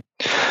time.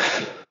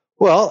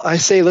 Well, I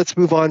say let's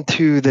move on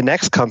to the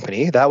next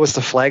company. That was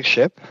the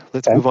flagship.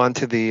 Let's move on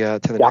to the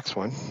next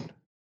one.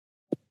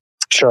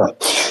 Sure.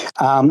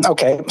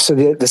 Okay. So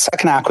the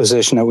second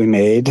acquisition that we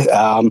made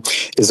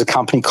is a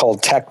company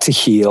called Tech to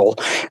Heal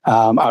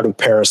out of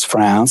Paris,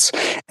 France,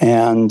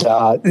 and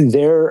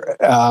their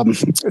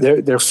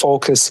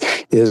focus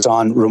is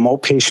on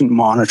remote patient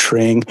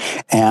monitoring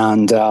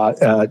and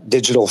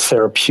digital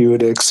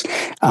therapeutics,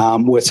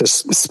 with a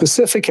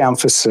specific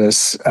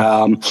emphasis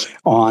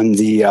on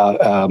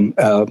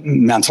the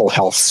mental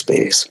health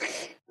space.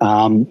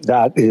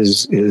 That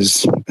is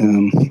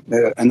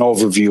an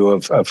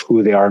overview of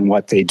who they are and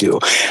what they do.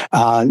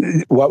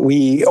 What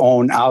we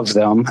own of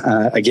them,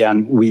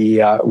 again, we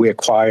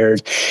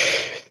acquired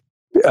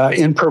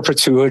in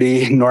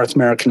perpetuity North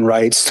American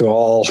rights to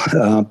all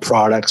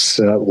products,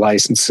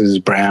 licenses,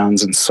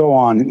 brands, and so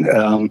on.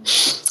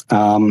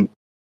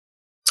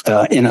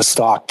 In a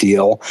stock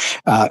deal,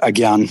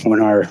 again,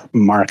 when our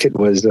market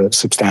was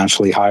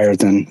substantially higher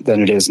than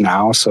it is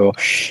now, so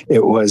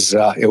it was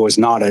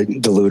not a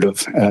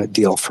dilutive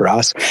deal for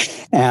us,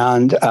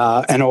 and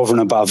over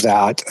and above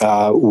that,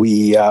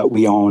 we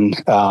own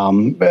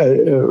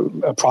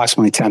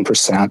approximately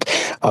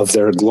 10% of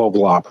their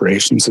global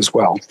operations as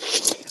well.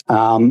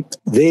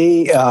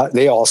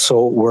 They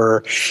also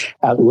were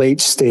at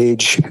late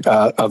stage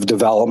of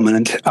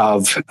development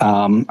of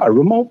a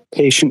remote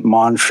patient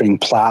monitoring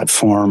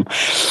platform.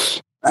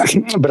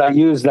 But I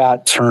use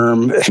that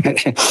term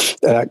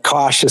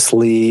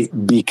cautiously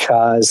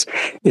because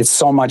it's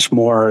so much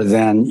more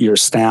than your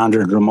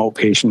standard remote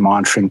patient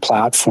monitoring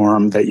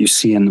platform that you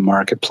see in the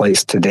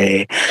marketplace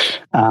today.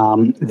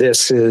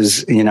 This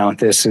is the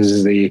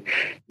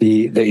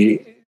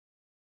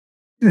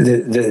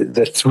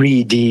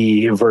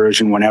 3D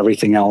version when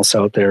everything else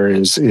out there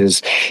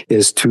is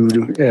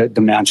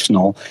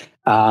two-dimensional.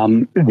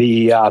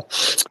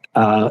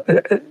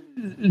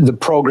 The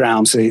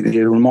programs,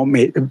 the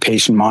remote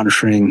patient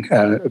monitoring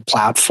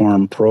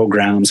platform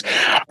programs,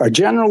 are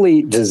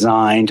generally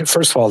designed.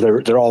 First of all,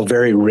 they're all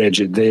very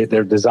rigid.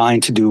 They're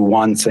designed to do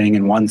one thing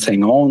and one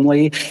thing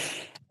only,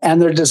 and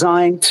they're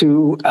designed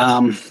to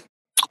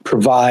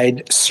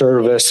provide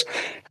service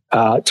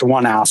to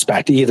one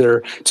aspect,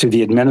 either to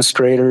the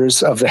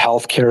administrators of the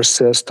healthcare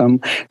system,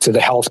 to the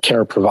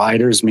healthcare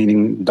providers,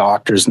 meaning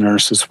doctors,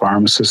 nurses,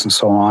 pharmacists, and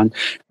so on,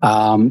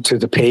 to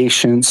the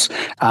patients,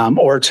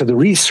 or to the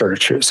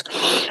researchers.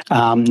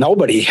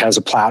 Nobody has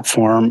a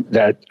platform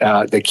that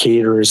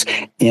caters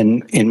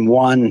in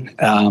one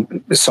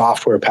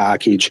software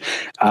package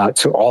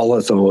to all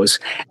of those,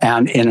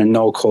 and in a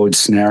no-code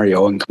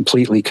scenario and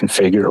completely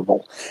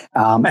configurable.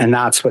 And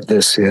that's what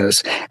this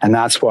is, and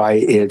that's why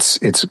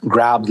it's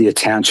grabbed the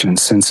attention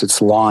since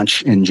its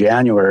launch in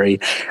January.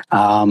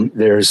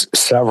 There's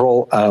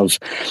several of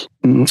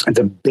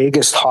the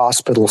biggest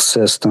hospital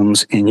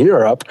systems in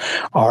Europe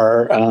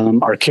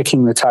are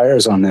kicking the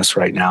tires on this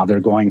right now. They're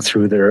going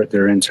through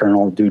their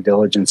internal due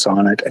diligence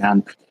on it,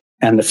 and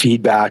the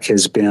feedback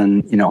has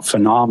been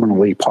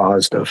phenomenally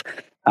positive.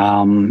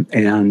 And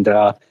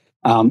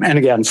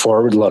again,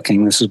 forward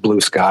looking, this is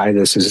blue sky.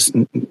 This is,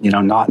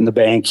 not in the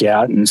bank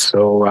yet. And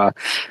so,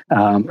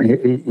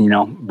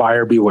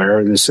 buyer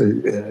beware. This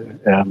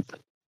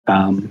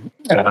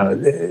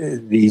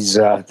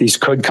these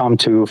could come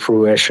to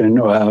fruition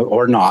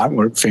or not.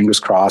 We're fingers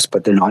crossed,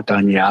 but they're not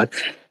done yet.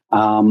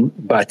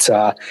 But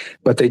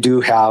they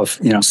do have,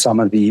 some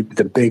of the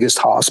biggest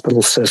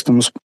hospital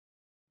systems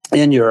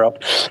in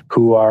Europe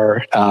who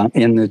are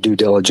in the due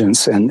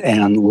diligence,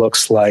 and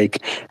looks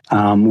like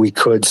we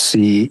could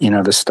see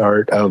the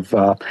start of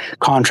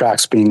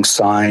contracts being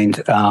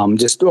signed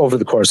just over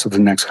the course of the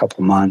next couple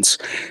of months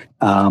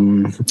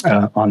on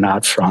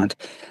that front.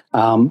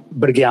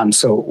 But again,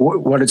 so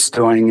what it's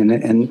doing,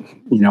 and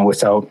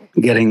without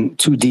getting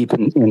too deep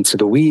into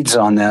the weeds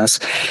on this,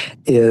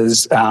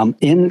 is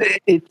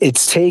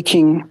it's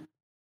taking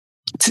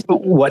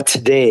what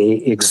today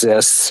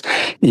exists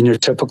in your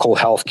typical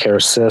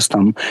healthcare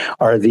system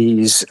are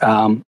these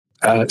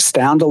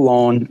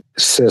standalone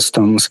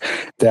systems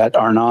that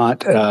are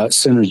not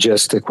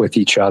synergistic with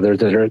each other,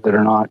 that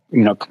are not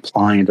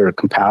compliant or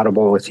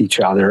compatible with each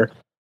other.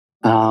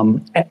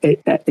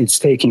 It's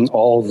taking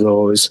all of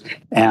those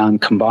and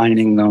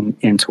combining them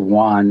into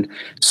one,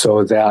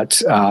 so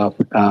that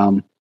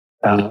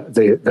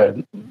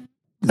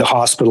the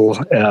hospital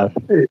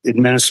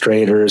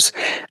administrators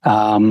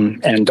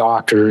and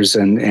doctors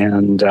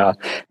and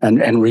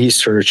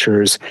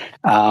researchers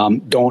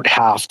don't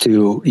have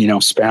to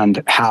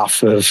spend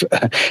half of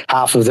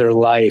their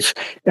life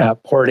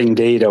porting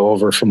data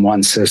over from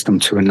one system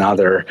to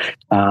another.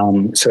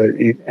 So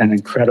an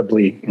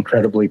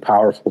incredibly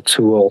powerful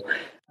tool,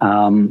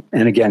 and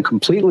again,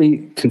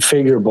 completely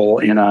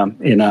configurable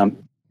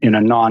in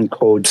a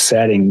non-code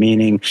setting,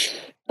 meaning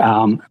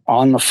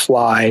on the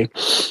fly.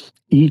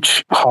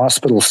 Each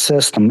hospital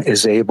system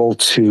is able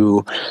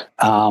to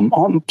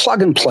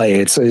plug and play.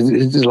 It's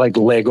like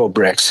Lego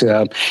bricks.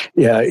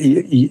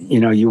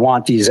 You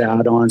want these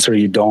add-ons or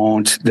you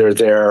don't. They're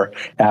there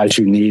as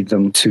you need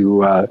them to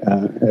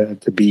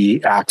be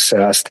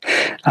accessed,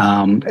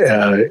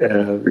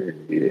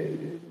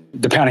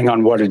 depending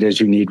on what it is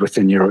you need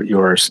within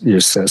your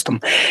system.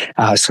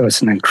 So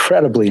it's an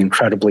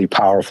incredibly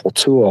powerful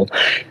tool.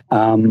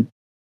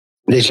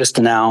 They just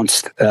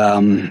announced in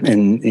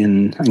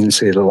I'm going to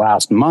say the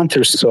last month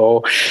or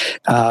so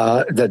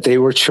that they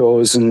were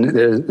chosen.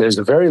 There's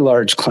a very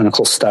large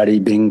clinical study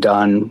being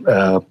done,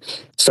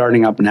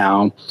 starting up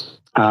now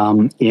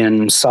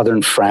in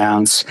southern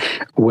France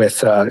with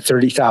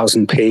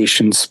 30,000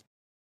 patients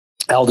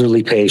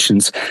elderly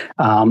patients.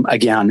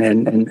 Again,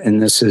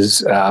 and this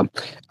is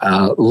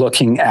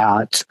looking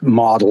at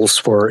models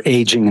for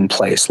aging in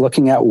place,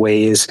 looking at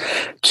ways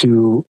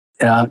to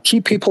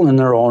keep people in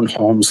their own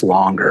homes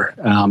longer,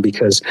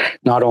 because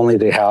not only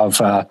they have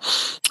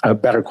a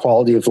better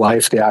quality of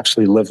life, they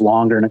actually live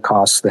longer, and it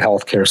costs the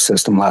healthcare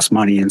system less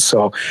money. And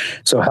so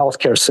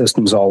healthcare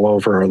systems all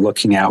over are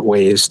looking at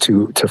ways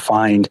to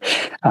find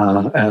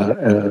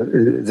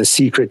the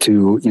secret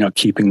to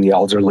keeping the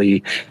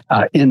elderly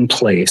in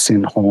place,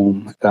 in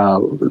home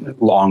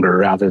longer,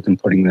 rather than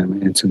putting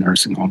them into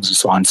nursing homes and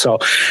so on. So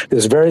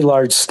this very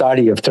large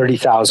study of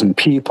 30,000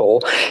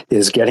 people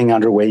is getting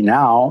underway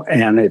now,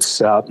 and it's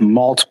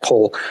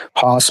multiple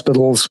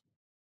hospitals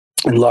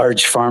and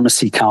large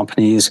pharmacy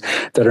companies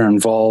that are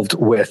involved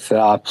with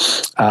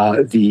this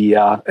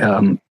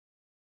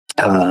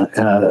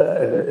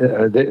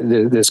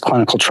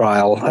clinical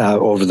trial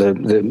over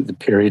the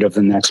period of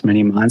the next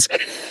many months.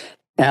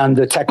 And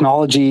the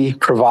technology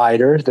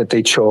provider that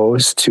they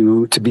chose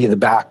to be the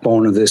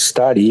backbone of this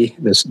study,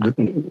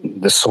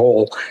 the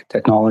sole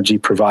technology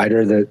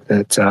provider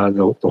that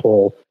the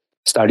whole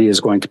study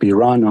is going to be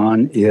run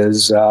on,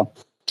 is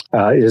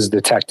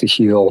the Tech to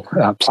Heal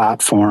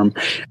platform,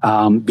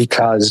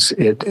 because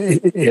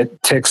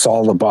it ticks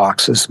all the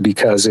boxes,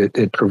 because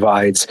it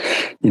provides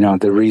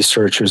the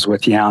researchers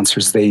with the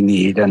answers they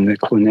need, and the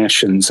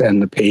clinicians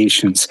and the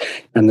patients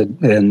and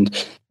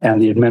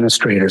the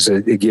administrators.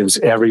 It gives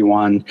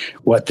everyone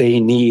what they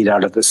need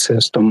out of the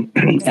system,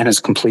 and is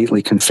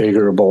completely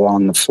configurable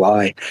on the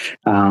fly.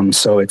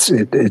 So it's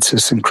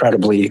this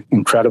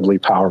incredibly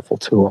powerful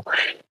tool.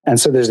 And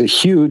so there's a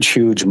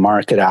huge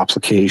market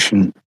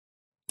application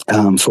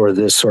for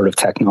this sort of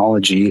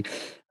technology,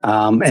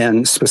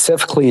 and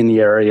specifically in the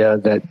area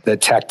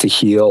that Tech to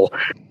Heal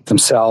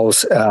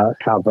themselves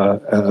have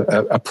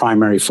a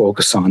primary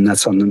focus on.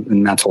 That's on the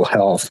mental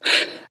health.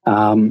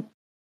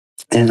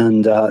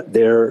 And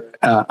they're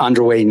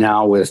underway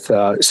now with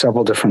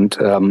several different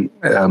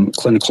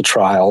clinical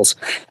trials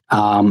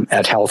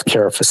at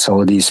healthcare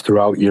facilities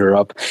throughout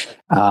Europe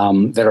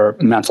that are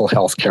mental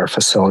health care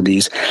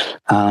facilities,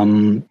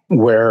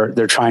 where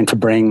they're trying to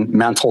bring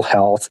mental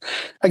health,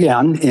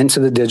 again, into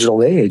the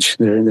digital age.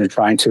 They're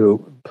trying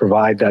to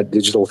provide that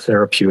digital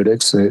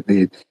therapeutics,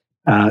 the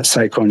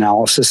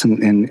psychoanalysis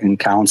and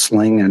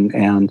counseling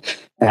and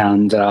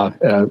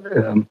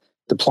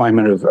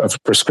deployment of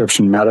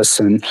prescription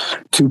medicine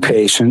to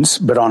patients,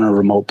 but on a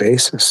remote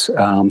basis,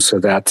 so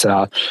that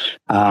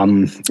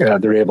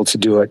they're able to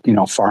do it,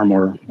 far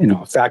more,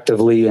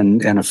 effectively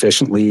and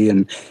efficiently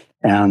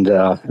and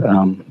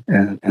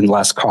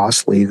less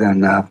costly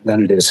than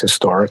it is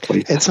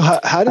historically. And so,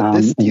 how did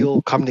this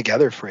deal come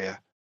together for you?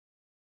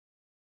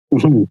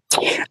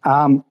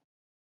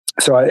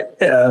 So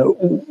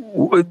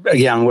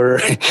again,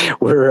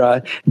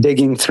 we're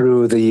digging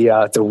through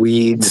the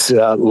weeds,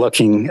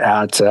 looking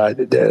at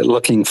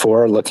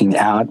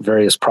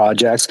various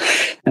projects,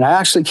 and I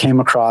actually came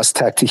across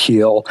Tech to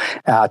Heal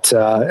at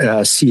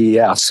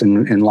CES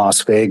in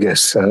Las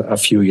Vegas a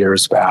few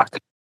years back.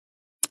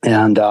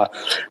 And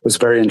was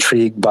very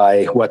intrigued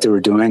by what they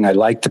were doing. I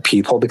liked the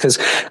people because,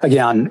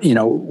 again,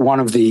 one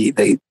of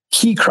the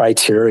key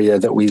criteria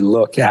that we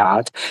look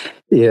at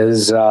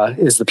is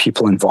the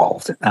people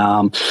involved.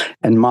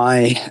 And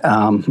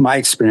my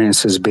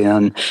experience has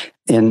been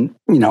in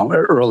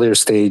earlier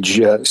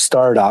stage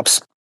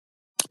startups,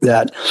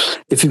 that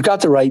if you've got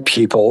the right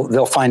people,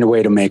 they'll find a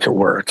way to make it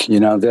work.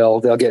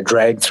 They'll get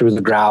dragged through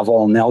the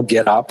gravel, and they'll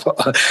get up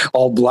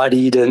all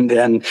bloodied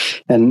and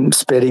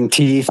spitting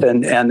teeth,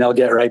 and they'll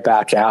get right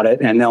back at it,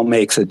 and they'll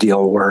make the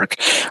deal work.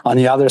 On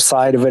the other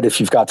side of it,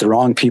 if you've got the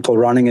wrong people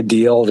running a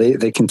deal,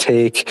 they can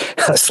take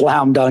a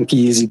slam dunk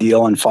easy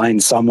deal and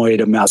find some way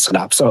to mess it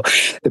up. So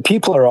the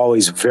people are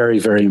always very,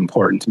 very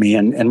important to me.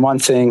 And one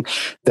thing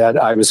that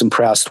I was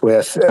impressed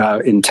with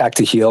in Tech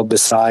to Heal,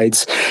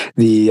 besides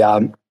the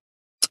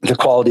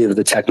quality of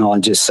the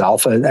technology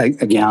itself,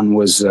 again,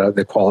 was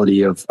the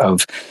quality of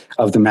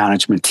the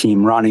management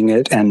team running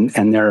it,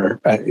 and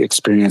their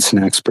experience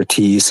and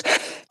expertise,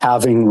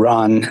 having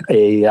run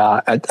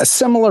a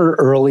similar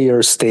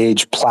earlier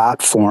stage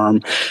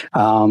platform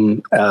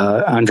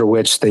under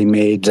which they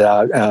made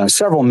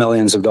several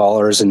millions of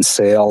dollars in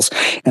sales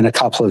in a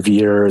couple of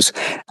years.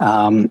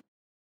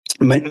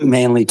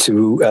 Mainly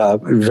to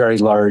very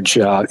large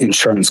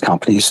insurance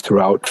companies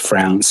throughout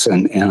France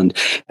and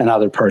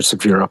other parts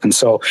of Europe. And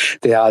so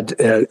they had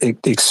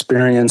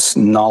experienced,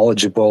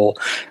 knowledgeable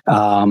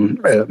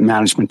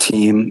management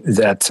team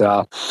that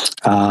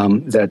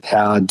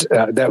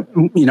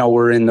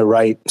were in the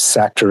right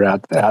sector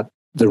at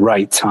the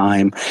right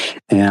time,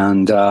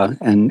 and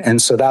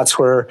so that's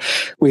where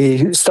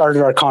we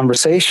started our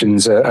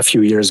conversations a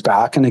few years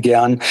back. And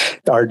again,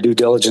 our due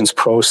diligence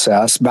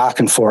process,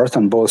 back and forth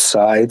on both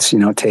sides,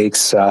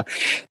 takes a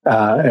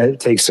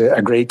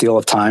great deal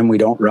of time. We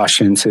don't rush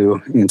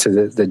into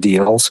the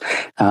deals,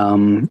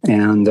 and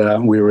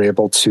we were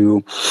able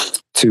to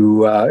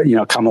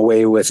come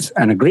away with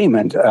an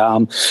agreement.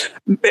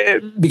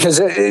 Because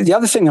the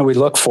other thing that we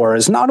look for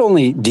is not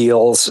only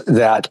deals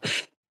that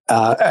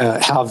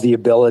have the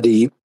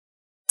ability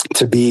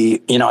to be,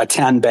 a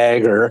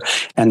 10-bagger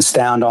and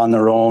stand on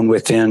their own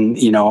within,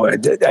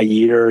 a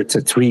year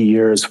to 3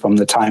 years from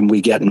the time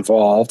we get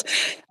involved,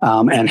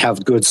 and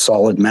have good,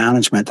 solid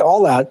management.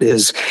 All that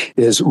is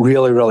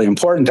really, really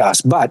important to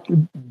us. But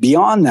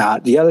beyond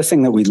that, the other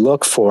thing that we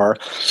look for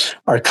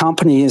are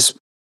companies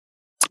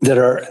that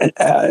are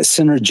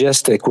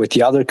synergistic with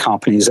the other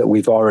companies that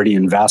we've already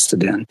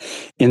invested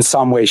in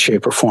some way,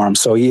 shape, or form.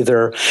 So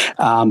either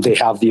they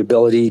have the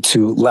ability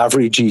to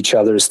leverage each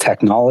other's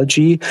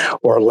technology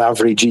or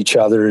leverage each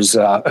other's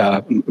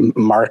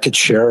market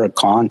share or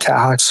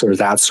contacts or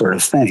that sort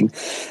of thing.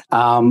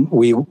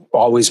 We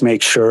always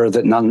make sure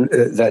that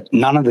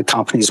none of the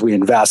companies we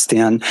invest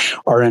in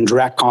are in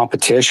direct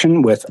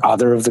competition with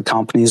other of the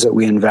companies that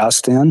we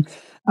invest in.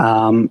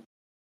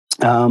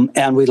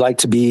 And we'd like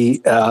to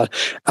be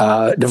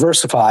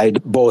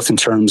diversified, both in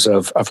terms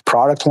of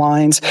product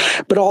lines,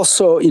 but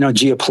also,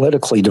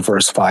 geopolitically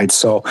diversified.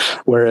 So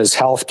whereas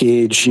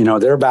HealthGauge,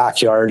 their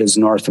backyard is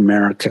North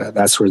America.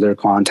 That's where their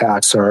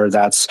contacts are.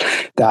 That's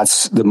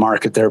the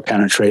market they're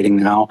penetrating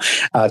now.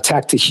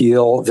 Tech to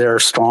Heal, their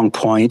strong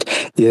point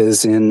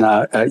is in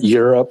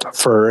Europe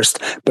first,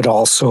 but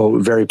also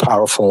very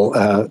powerful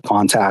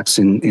contacts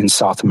in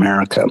South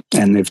America.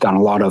 And they've done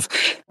a lot of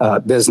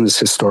business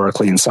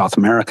historically in South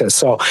America.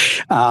 So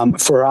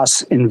for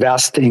us,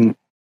 investing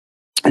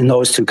in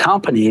those two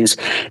companies,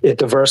 it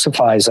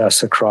diversifies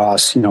us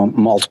across,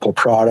 multiple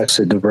products.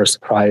 It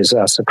diversifies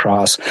us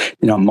across,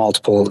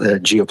 multiple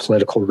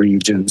geopolitical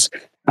regions.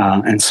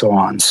 And so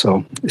on.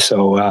 So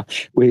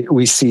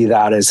we see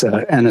that as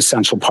an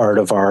essential part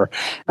of our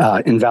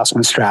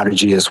investment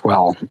strategy as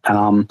well.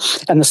 And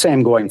the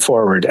same going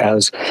forward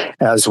as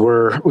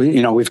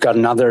we've got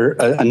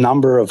a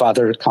number of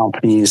other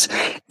companies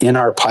in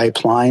our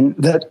pipeline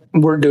that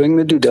we're doing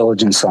the due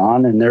diligence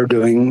on, and they're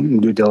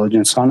doing due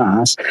diligence on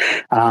us.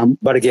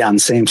 But again,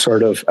 same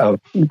sort of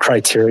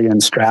criteria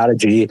and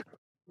strategy.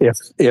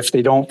 If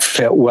they don't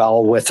fit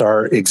well with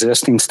our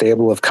existing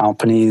stable of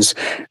companies,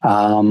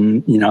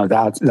 that's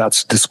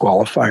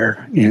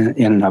disqualifier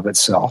in and of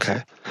itself.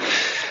 Okay.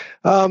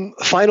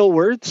 Final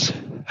words.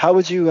 How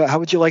would you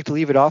like to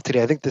leave it off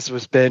today? I think this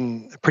has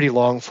been a pretty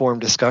long form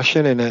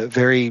discussion and a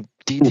very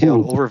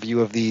detailed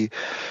overview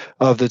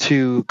of the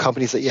two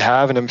companies that you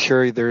have, and I'm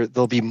sure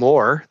there'll be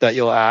more that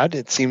you'll add.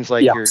 It seems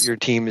like your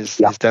team is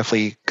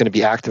definitely going to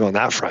be active on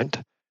that front.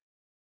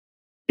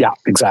 Yeah,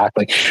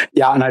 exactly.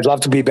 Yeah, and I'd love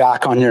to be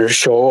back on your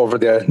show over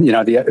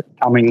the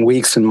coming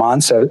weeks and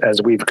months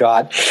as we've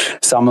got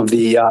some of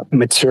the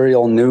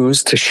material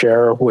news to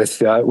share with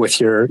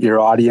your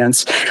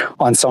audience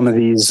on some of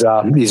these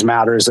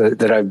matters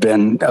that I've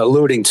been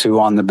alluding to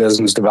on the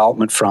business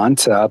development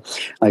front. Like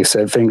I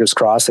said, fingers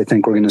crossed. I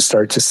think we're going to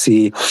start to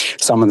see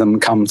some of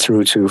them come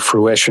through to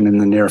fruition in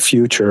the near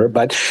future.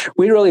 But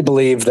we really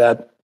believe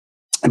that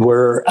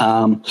we're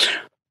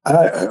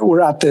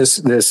at this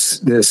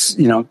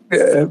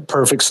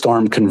perfect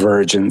storm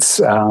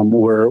convergence.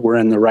 We're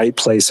in the right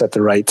place at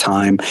the right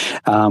time.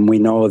 We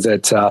know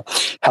that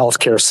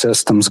healthcare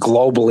systems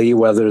globally,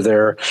 whether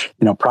they're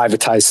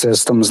privatized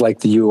systems like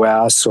the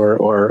U.S.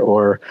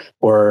 or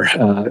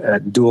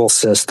dual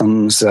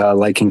systems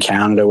like in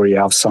Canada, where you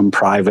have some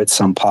private,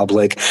 some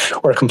public,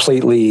 or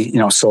completely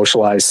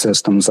socialized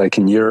systems like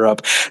in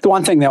Europe. The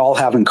one thing they all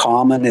have in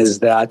common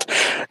is that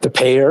the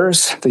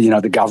payers,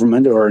 the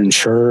government or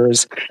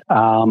insurers,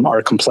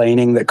 are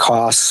complaining that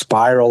costs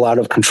spiral out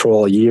of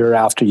control year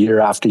after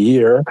year after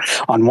year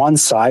on one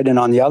side, and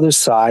on the other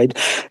side,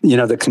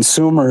 the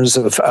consumers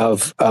of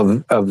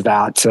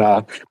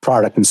that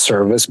product and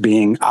service,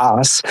 being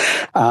us,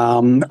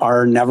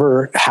 are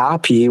never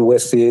happy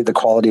with the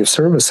quality of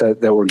service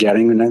that we're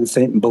getting, and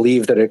they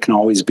believe that it can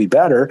always be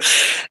better.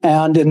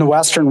 And in the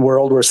Western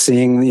world, we're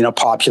seeing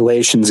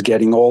populations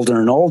getting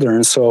older and older,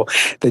 and so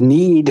the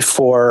need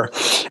for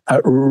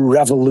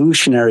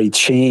revolutionary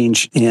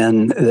change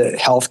in the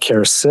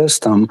healthcare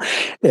system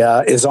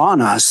is on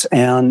us,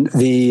 and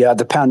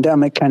the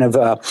pandemic kind of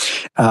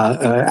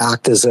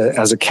act as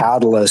a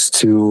catalyst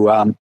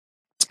to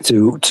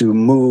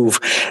move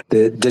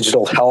the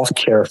digital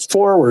healthcare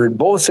forward,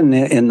 both in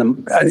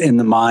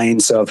the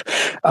minds of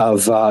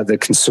the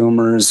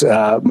consumers,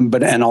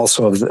 and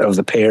also of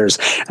the payers.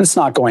 And it's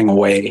not going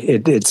away.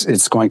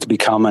 It's going to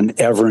become an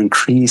ever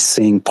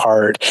increasing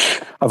part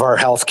of our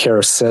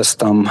healthcare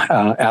system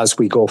as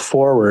we go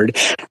forward.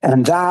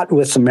 And that,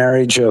 with the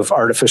marriage of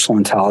artificial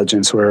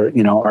intelligence, where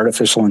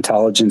artificial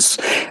intelligence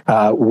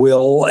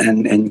will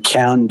and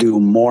can do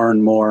more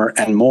and more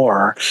and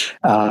more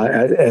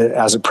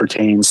as it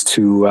pertains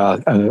to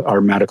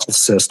our medical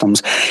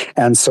systems.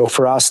 And so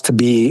for us to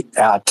be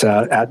at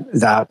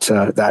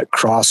that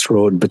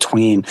crossroad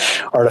between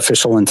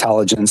artificial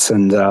intelligence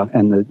and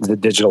the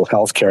digital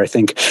healthcare, I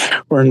think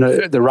we're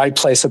in the right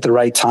place at the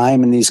right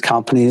time, and these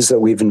companies that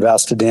we've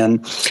invested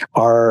in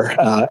are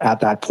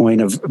at that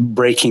point of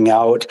breaking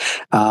out,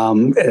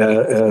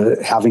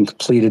 having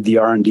completed the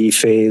R&D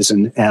phase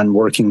and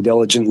working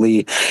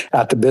diligently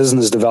at the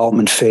business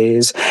development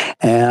phase.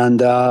 And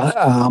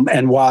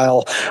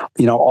while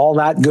all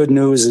that that good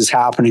news is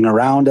happening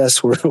around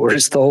us. We're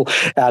still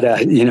at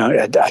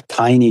a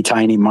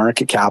tiny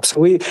market cap. So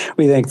we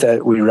think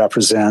that we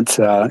represent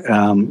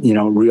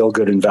real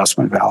good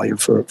investment value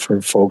for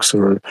folks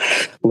who are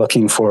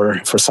looking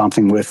for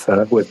something with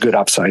good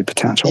upside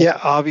potential. Yeah,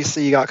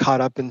 obviously you got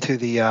caught up into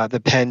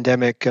the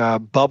pandemic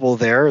bubble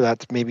there.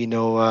 That's maybe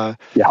no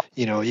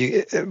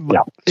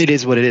it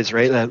is what it is,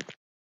 right?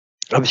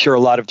 I'm sure a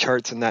lot of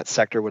charts in that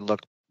sector would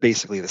look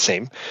basically the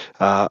same.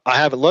 I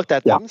haven't looked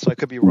at them, so I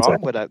could be wrong,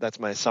 but that's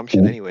my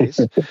assumption, anyways.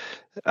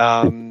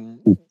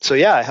 So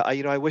yeah,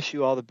 I wish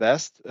you all the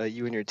best,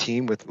 you and your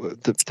team,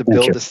 to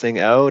build this thing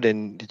out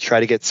and to try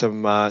to get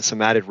some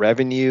added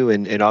revenue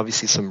and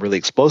obviously some really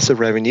explosive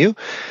revenue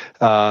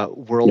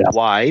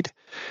worldwide.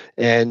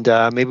 And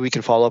maybe we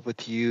can follow up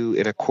with you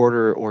in a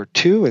quarter or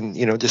two, and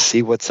just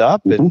see what's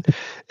up,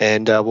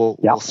 and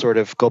we'll sort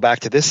of go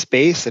back to this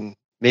space and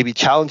maybe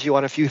challenge you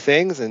on a few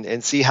things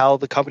and see how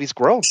the company's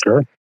grown.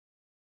 Sure.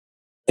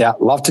 Yeah,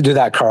 love to do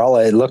that, Carl.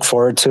 I look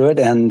forward to it,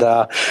 and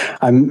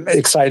I'm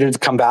excited to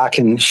come back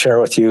and share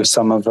with you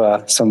some of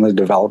the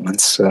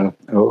developments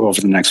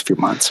over the next few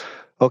months.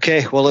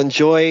 Okay, well,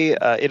 enjoy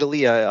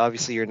Italy.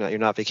 Obviously, you're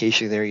not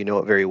vacationing there. You know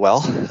it very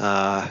well.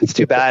 It's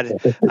too bad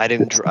I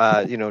didn't,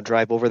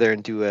 drive over there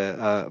and do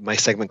my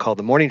segment called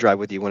The Morning Drive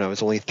with you when I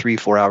was only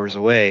 3-4 hours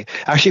away.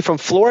 Actually, from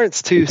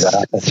Florence to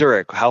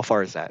Zurich, how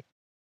far is that?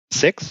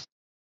 6?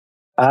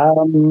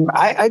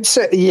 I'd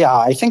say,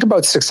 I think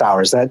about 6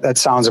 hours. That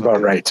sounds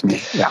about right to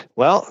me. Yeah.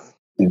 Well,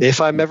 if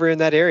I'm ever in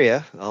that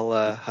area,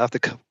 I'll have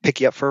to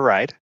pick you up for a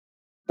ride.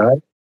 All right.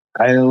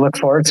 I look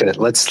forward to it.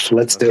 Let's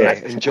do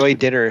it. Enjoy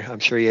dinner. I'm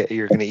sure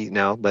you're going to eat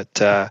now, but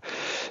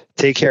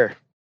take care.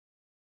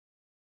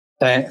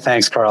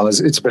 Thanks, Carl.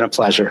 It's been a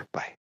pleasure.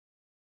 Bye.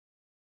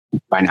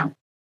 Bye now.